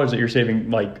 $100 that you're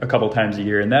saving like a couple times a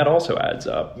year, and that also adds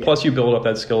up. Yeah. Plus you build up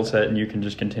that skill set and you can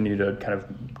just continue to kind of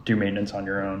do maintenance on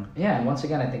your own. Yeah, and once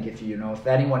again, I think if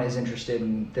anyone is interested,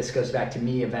 and this goes back to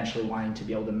me eventually wanting to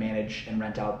be able to manage and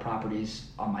rent out properties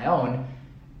on my own,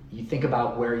 you think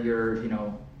about where you're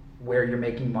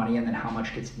making money and then how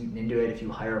much gets eaten into it if you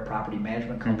hire a property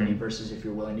management company versus if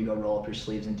you're willing to go roll up your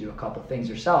sleeves and do a couple things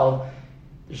yourself.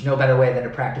 There's no better way than to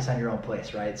practice on your own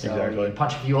place, right? So you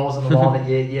punch a few holes in the wall that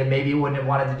you maybe wouldn't have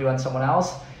wanted to do on someone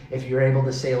else. If you're able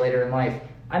to say later in life,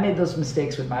 I made those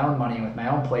mistakes with my own money and with my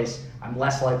own place, I'm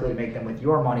less likely to make them with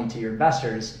your money to your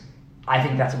investors. I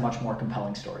think that's a much more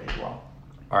compelling story as well.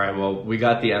 All right, well, we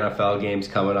got the NFL games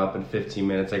coming up in 15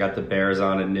 minutes. I got the Bears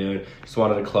on at noon. Just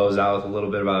wanted to close out with a little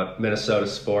bit about Minnesota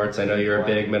sports. I know you're a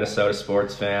big Minnesota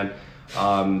sports fan.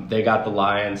 They got the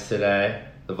Lions today.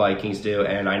 The Vikings do.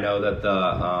 And I know that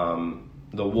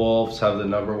the Wolves have the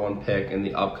number 1 pick in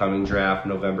the upcoming draft,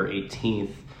 November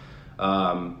 18th.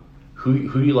 Who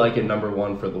do you like at number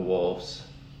 1 for the Wolves?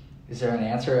 Is there an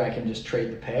answer? I can just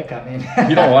trade the pick? I mean,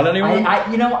 you don't want anyone?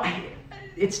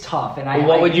 It's tough, and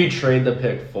what would you trade the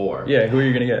pick for? Yeah, who are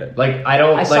you gonna get? I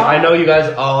know you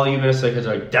guys all you Minnesota kids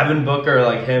are like Devin Booker,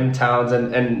 like him, Towns,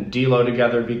 and D'Lo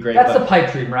together would be great. That's the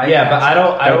pipe dream, right? Yeah, but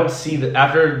I don't see that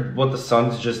after what the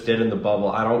Suns just did in the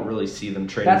bubble. I don't really see them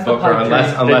trading Booker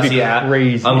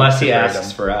unless he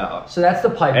asks for out. So that's the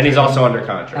pipe dream. And he's also under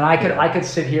contract. And I could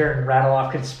sit here and rattle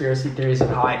off conspiracy theories of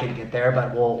how I could get there,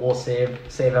 but we'll save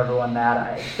everyone that.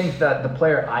 I think that the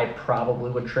player I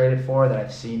probably would trade it for that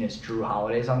I've seen is Drew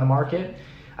Holiday on the market.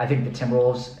 I think the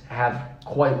Timberwolves have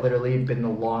quite literally been the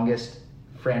longest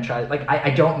franchise. Like, I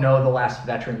don't know the last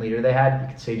veteran leader they had. You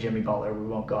could say Jimmy Butler. We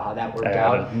won't go how that worked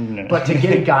out. No. But to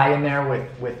get a guy in there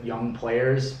with young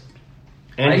players.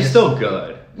 And he's still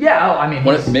good. Yeah,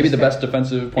 maybe the best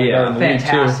defensive point guard in the league, too.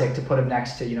 Fantastic to put him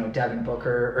next to, Devin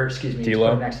Booker, to put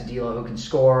him next to D'Lo, who can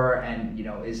score and,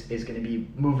 is going to be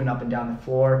moving up and down the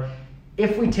floor.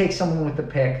 If we take someone with the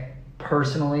pick,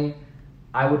 personally,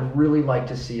 I would really like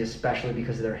to see, especially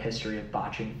because of their history of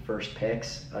botching first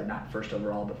picks, not first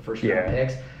overall, but first round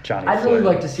picks. I'd really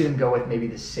like to see them go with maybe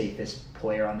the safest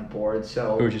player on the board.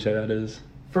 So who would you say that is?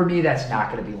 For me, that's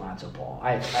not going to be Lonzo Ball.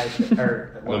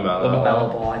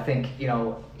 LaMelo Ball. I think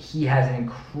he has an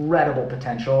incredible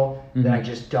potential that I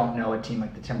just don't know a team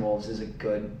like the Timberwolves is a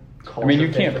good. You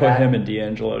can't put him and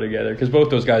D'Angelo together because both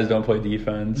those guys don't play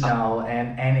defense. No,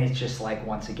 and it's just like,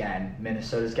 once again,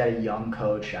 Minnesota's got a young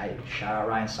coach. I shout out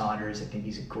Ryan Saunders. I think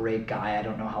he's a great guy. I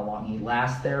don't know how long he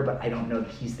lasts there, but I don't know that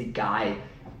he's the guy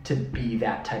to be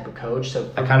that type of coach.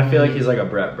 So I kind of feel like he's like a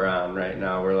Brett Brown right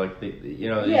now, where like the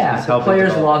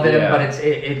players love him, but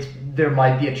it's there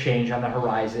might be a change on the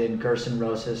horizon. Gerson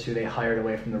Rosas, who they hired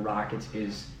away from the Rockets,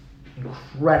 is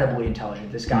incredibly intelligent.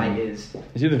 This guy is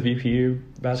he the VP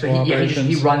basketball operations?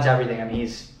 He runs everything.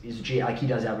 He's a G, like he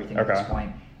does everything at this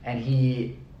point, and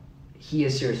he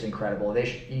is seriously incredible.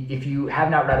 If you have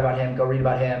not read about him, go read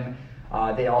about him.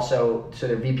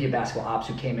 Their VP of basketball ops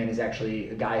who came in is actually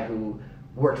a guy who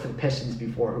worked for the Pistons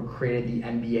before, who created the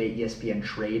NBA ESPN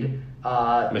trade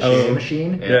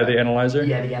machine. Yeah, the analyzer.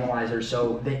 Yeah, the analyzer.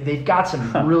 So they've got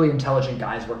some really intelligent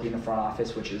guys working in the front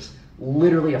office, which is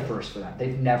literally a first for them.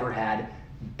 They've never had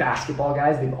basketball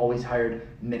guys. They've always hired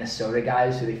Minnesota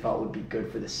guys who they felt would be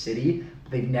good for the city.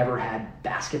 They've never had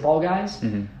basketball guys.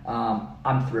 Mm-hmm.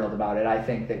 I'm thrilled about it. I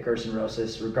think that Gerson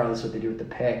Rosas, regardless of what they do with the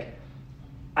pick,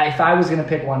 if I was going to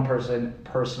pick one person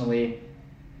personally,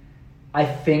 I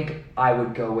think I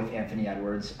would go with Anthony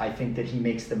Edwards. I think that he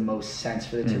makes the most sense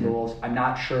for the Timberwolves. I'm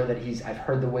not sure that I've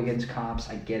heard the Wiggins comps.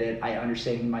 I get it. I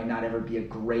understand he might not ever be a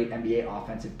great NBA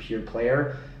offensive pure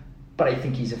player, but I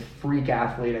think he's a freak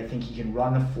athlete. I think he can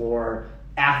run the floor.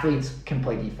 Athletes can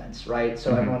play defense, right?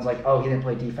 So everyone's like, oh, he didn't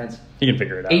play defense. He can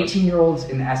figure it out. 18-year-olds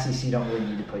in the SEC don't really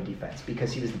need to play defense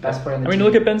because he was the best player in the team.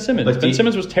 Look at Ben Simmons. But Ben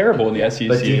Simmons was terrible in the SEC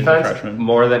but defense, as a freshman.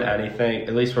 More than anything,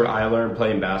 at least what I learned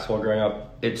playing basketball growing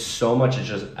up, it's so much. It's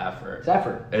just effort. It's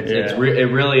effort.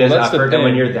 It really is effort. And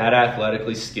when you're that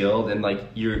athletically skilled and like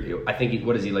I think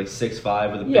what is he like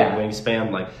 6'5" with a big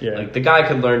wingspan? Like the guy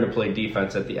could learn to play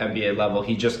defense at the NBA level.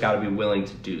 He just got to be willing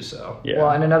to do so. Yeah.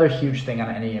 Well, and another huge thing on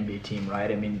any NBA team,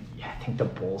 right? I mean, I think the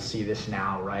Bulls see this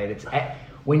now, right? It's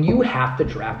when you have to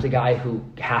draft a guy who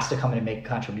has to come in and make a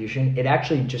contribution, it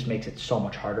actually just makes it so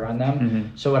much harder on them.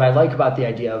 Mm-hmm. So what I like about the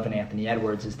idea of an Anthony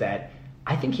Edwards is that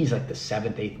I think he's like the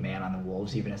 7th, 8th man on the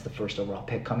Wolves, even as the first overall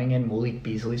pick coming in. Malik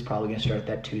Beasley's probably going to start at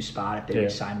that 2 spot if they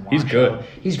re-sign Wancho. He's good.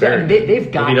 He's good. I mean,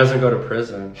 they've got. If he doesn't go to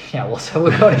prison. Yeah, well, so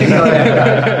we're going to go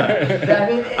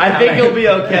there. I think he'll be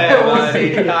okay. But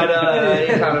he kind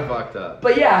of fucked up.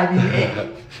 But yeah, I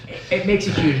mean, it makes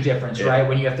a huge difference, right?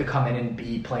 When you have to come in and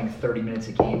be playing 30 minutes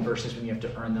a game versus when you have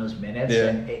to earn those minutes,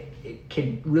 and it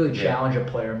can really challenge a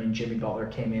player. I mean, Jimmy Butler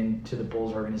came into the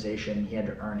Bulls organization; he had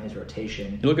to earn his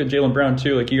rotation. You look at Jaylen Brown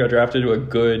too; like he got drafted to a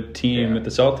good team with the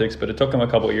Celtics, but it took him a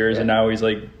couple of years, and now he's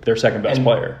like their second best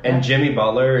player. And Jimmy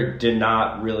Butler did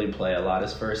not really play a lot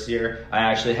his first year. I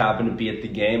actually happened to be at the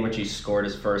game which he scored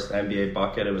his first NBA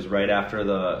bucket. It was right after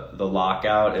the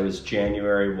lockout. It was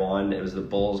January 1. It was the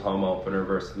Bulls home opener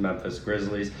versus the Memphis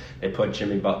Grizzlies. They put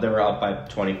Jimmy Butler. They were up by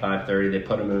 25-30. They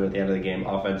put him in at the end of the game.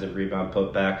 Offensive rebound,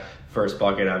 put back, first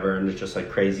bucket ever, and it's just like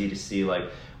crazy to see like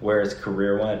where his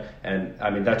career went. And I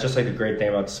mean, that's just like the great thing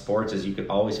about sports is you could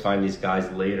always find these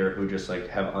guys later who just like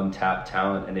have untapped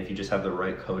talent, and if you just have the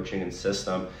right coaching and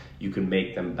system, you can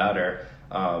make them better.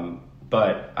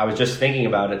 But I was just thinking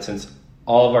about it, since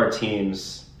all of our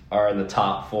teams are in the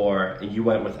top 4 and you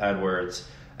went with Edwards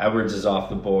is off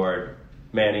the board.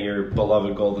 Manny, your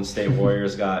beloved Golden State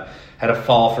Warriors had a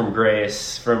fall from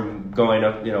grace from going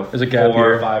up, there's a gap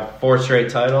 4 or 5, 4 straight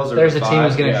titles. Or there's 5. a team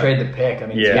who's going to trade the pick. I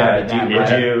mean, it's gotta be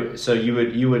that, So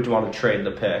you would want to trade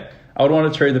the pick? I would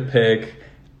want to trade the pick.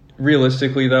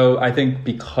 Realistically, though, I think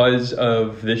because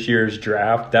of this year's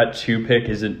draft, that 2 pick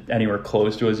isn't anywhere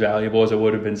close to as valuable as it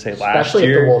would have been, say, last year. Especially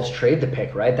if the Wolves trade the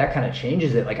pick, right? That kind of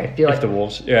changes it. Like, I feel like if the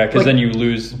Wolves, because then you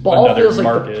lose ball another feels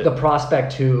market. Like the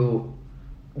prospect to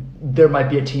there might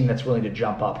be a team that's willing to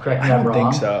jump up. Correct me if I'm wrong. I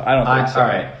don't think so. All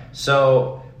right.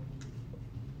 So,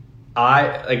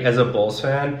 as a Bulls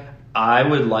fan, I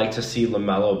would like to see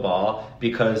LaMelo Ball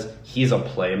because he's a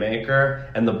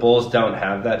playmaker, and the Bulls don't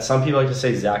have that. Some people like to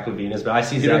say Zach LaVine is, but I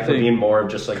see Zach LaVine more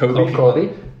of just like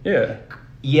Kobe.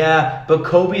 Yeah, but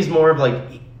Kobe's more of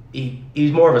like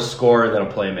he's more of a scorer than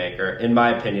a playmaker, in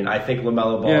my opinion. I think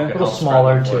LaMelo Ball a little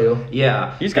smaller too.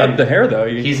 Yeah, he's got the hair though.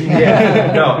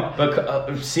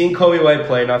 But seeing Kobe White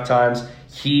play enough times,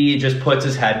 he just puts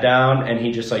his head down and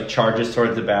he just like charges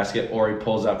towards the basket, or he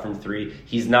pulls up from 3.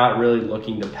 He's not really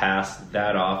looking to pass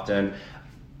that often.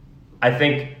 I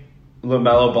think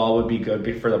LaMelo Ball would be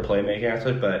good for the playmaking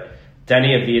aspect, but Denny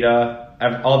Avdija,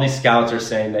 all these scouts are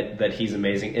saying that he's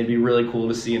amazing. It'd be really cool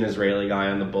to see an Israeli guy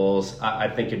on the Bulls. I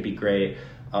think it'd be great.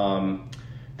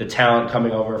 The talent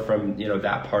coming over from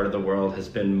that part of the world has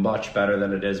been much better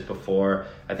than it is before.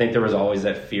 I think there was always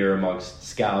that fear amongst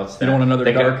scouts. You don't want another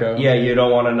Darko. You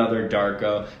don't want another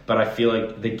Darko. But I feel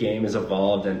like the game has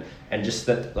evolved, and just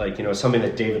that, something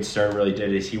that David Stern really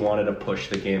did is he wanted to push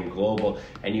the game global.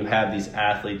 And you have these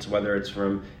athletes, whether it's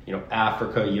from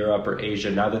Africa, Europe, or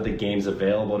Asia, now that the game's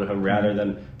available to him, rather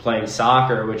than playing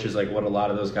soccer, which is like what a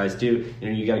lot of those guys do.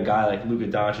 You got a guy like Luka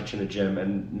Doncic in a gym,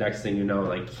 and next thing you know,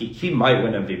 like he might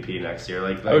win MVP next year.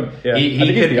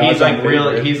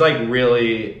 He's like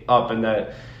really up in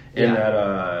that.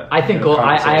 I think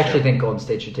I actually think Golden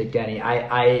State should take Denny.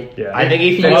 I think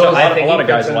he fits. A lot of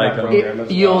guys like him. It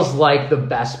feels like the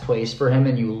best place for him,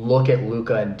 and you look at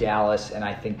Luka in Dallas, and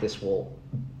I think this will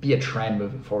be a trend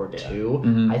moving forward too.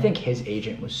 Mm-hmm. I think his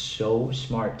agent was so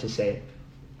smart to say,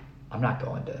 "I'm not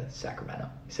going to Sacramento."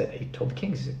 He told the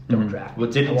Kings, "Don't draft." Well,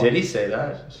 did he say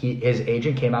that? His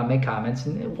agent came out and made comments,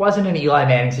 and it wasn't an Eli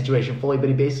Manning situation fully, but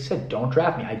he basically said, "Don't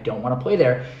draft me. I don't want to play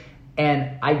there."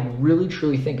 And I really,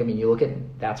 truly think, you look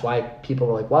at, that's why people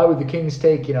were like, why would the Kings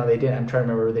take, they didn't, I'm trying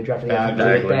to remember, they drafted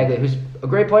Bagley, who's a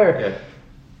great player. Yeah.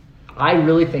 I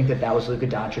really think that was Luka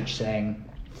Doncic saying,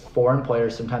 foreign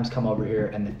players sometimes come over here,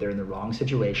 and if they're in the wrong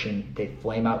situation, they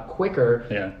flame out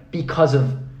quicker because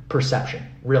of perception,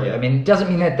 really. Yeah. It doesn't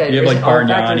mean that you have like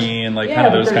Bargnani and kind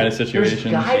of those kind of situations.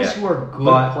 There's guys who are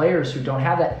good players who don't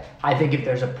have that. I think if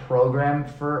there's a program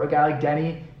for a guy like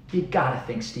Denny, you gotta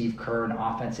think Steve Kerr, an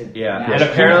offensive. Yeah, and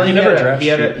apparently he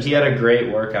had a great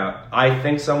workout. I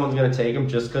think someone's gonna take him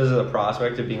just because of the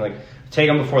prospect of being like, take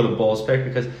him before the Bulls pick,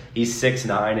 because he's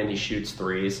 6'9" and he shoots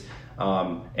threes.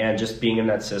 And just being in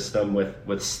that system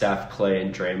with Steph, Clay,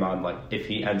 and Draymond, like if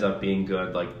he ends up being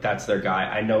good, like that's their guy.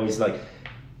 I know he's like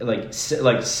like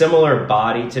similar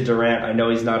body to Durant. I know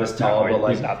he's not as tall, but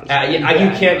like he's not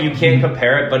the you can't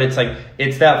compare it. But it's like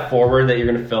it's that forward that you're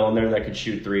going to fill in there that could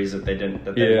shoot threes that they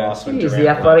lost when He's Durant the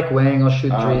athletic wing. He'll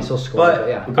shoot threes. He'll score.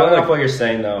 But going off what you're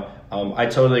saying though, I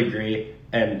totally agree.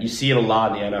 And you see it a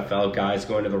lot in the NFL, guys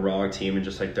going to the wrong team and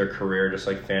just like their career just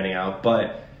like fanning out.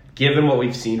 But given what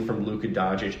we've seen from Luka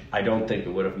Doncic, I don't think it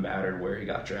would have mattered where he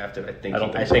got drafted. I think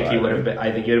he would have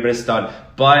been a stud.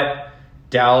 But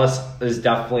Dallas is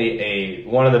definitely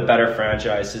one of the better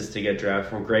franchises to get drafted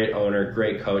from. Great owner,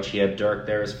 great coach. He had Dirk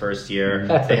there his first year.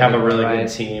 They have a really good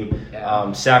team.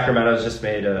 Yeah. Sacramento's just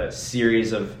made a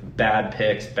series of bad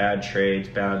picks, bad trades,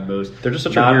 bad moves. They're just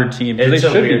such a weird team. They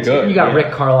should be good. You got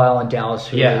Rick Carlisle in Dallas,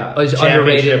 who is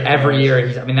underrated every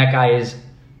year. That guy is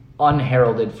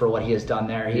unheralded for what he has done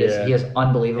there. He is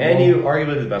unbelievable. And you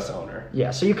arguably the best owner.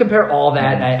 Yeah, so you compare all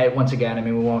that, and once again, I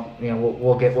mean, we won't,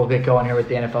 we'll get going here with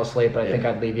the NFL slate, but I think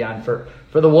I'd leave you on for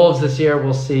the Wolves this year.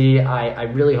 We'll see. I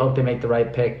really hope they make the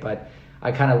right pick, but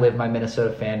I kind of live my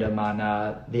Minnesota fandom on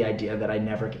the idea that I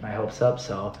never get my hopes up.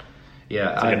 So. Yeah,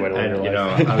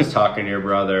 I was talking to your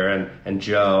brother and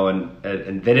Joe, and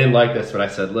they didn't like this, but I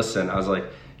said, listen, I was like,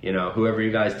 whoever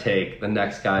you guys take, the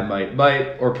next guy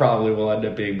might or probably will end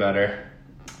up being better.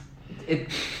 Given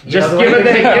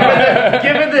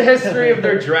the history of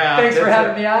their draft. Thanks for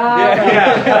having me on.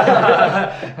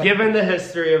 Yeah. Given the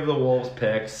history of the Wolves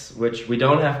picks, which we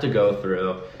don't have to go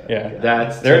through. Yeah,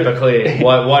 that's typically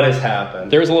what has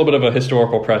happened. There's a little bit of a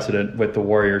historical precedent with the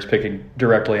Warriors picking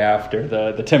directly after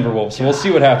the Timberwolves, so we'll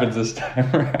see what happens this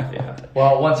time around. Yeah.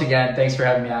 Well, once again, thanks for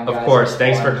having me on, guys. Of course,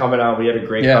 thanks for coming on. We had a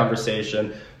great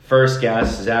conversation. First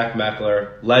guest, Zach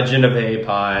Mekler, legend of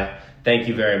API. Thank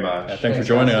you very much. Thanks for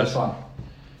joining us. Fun.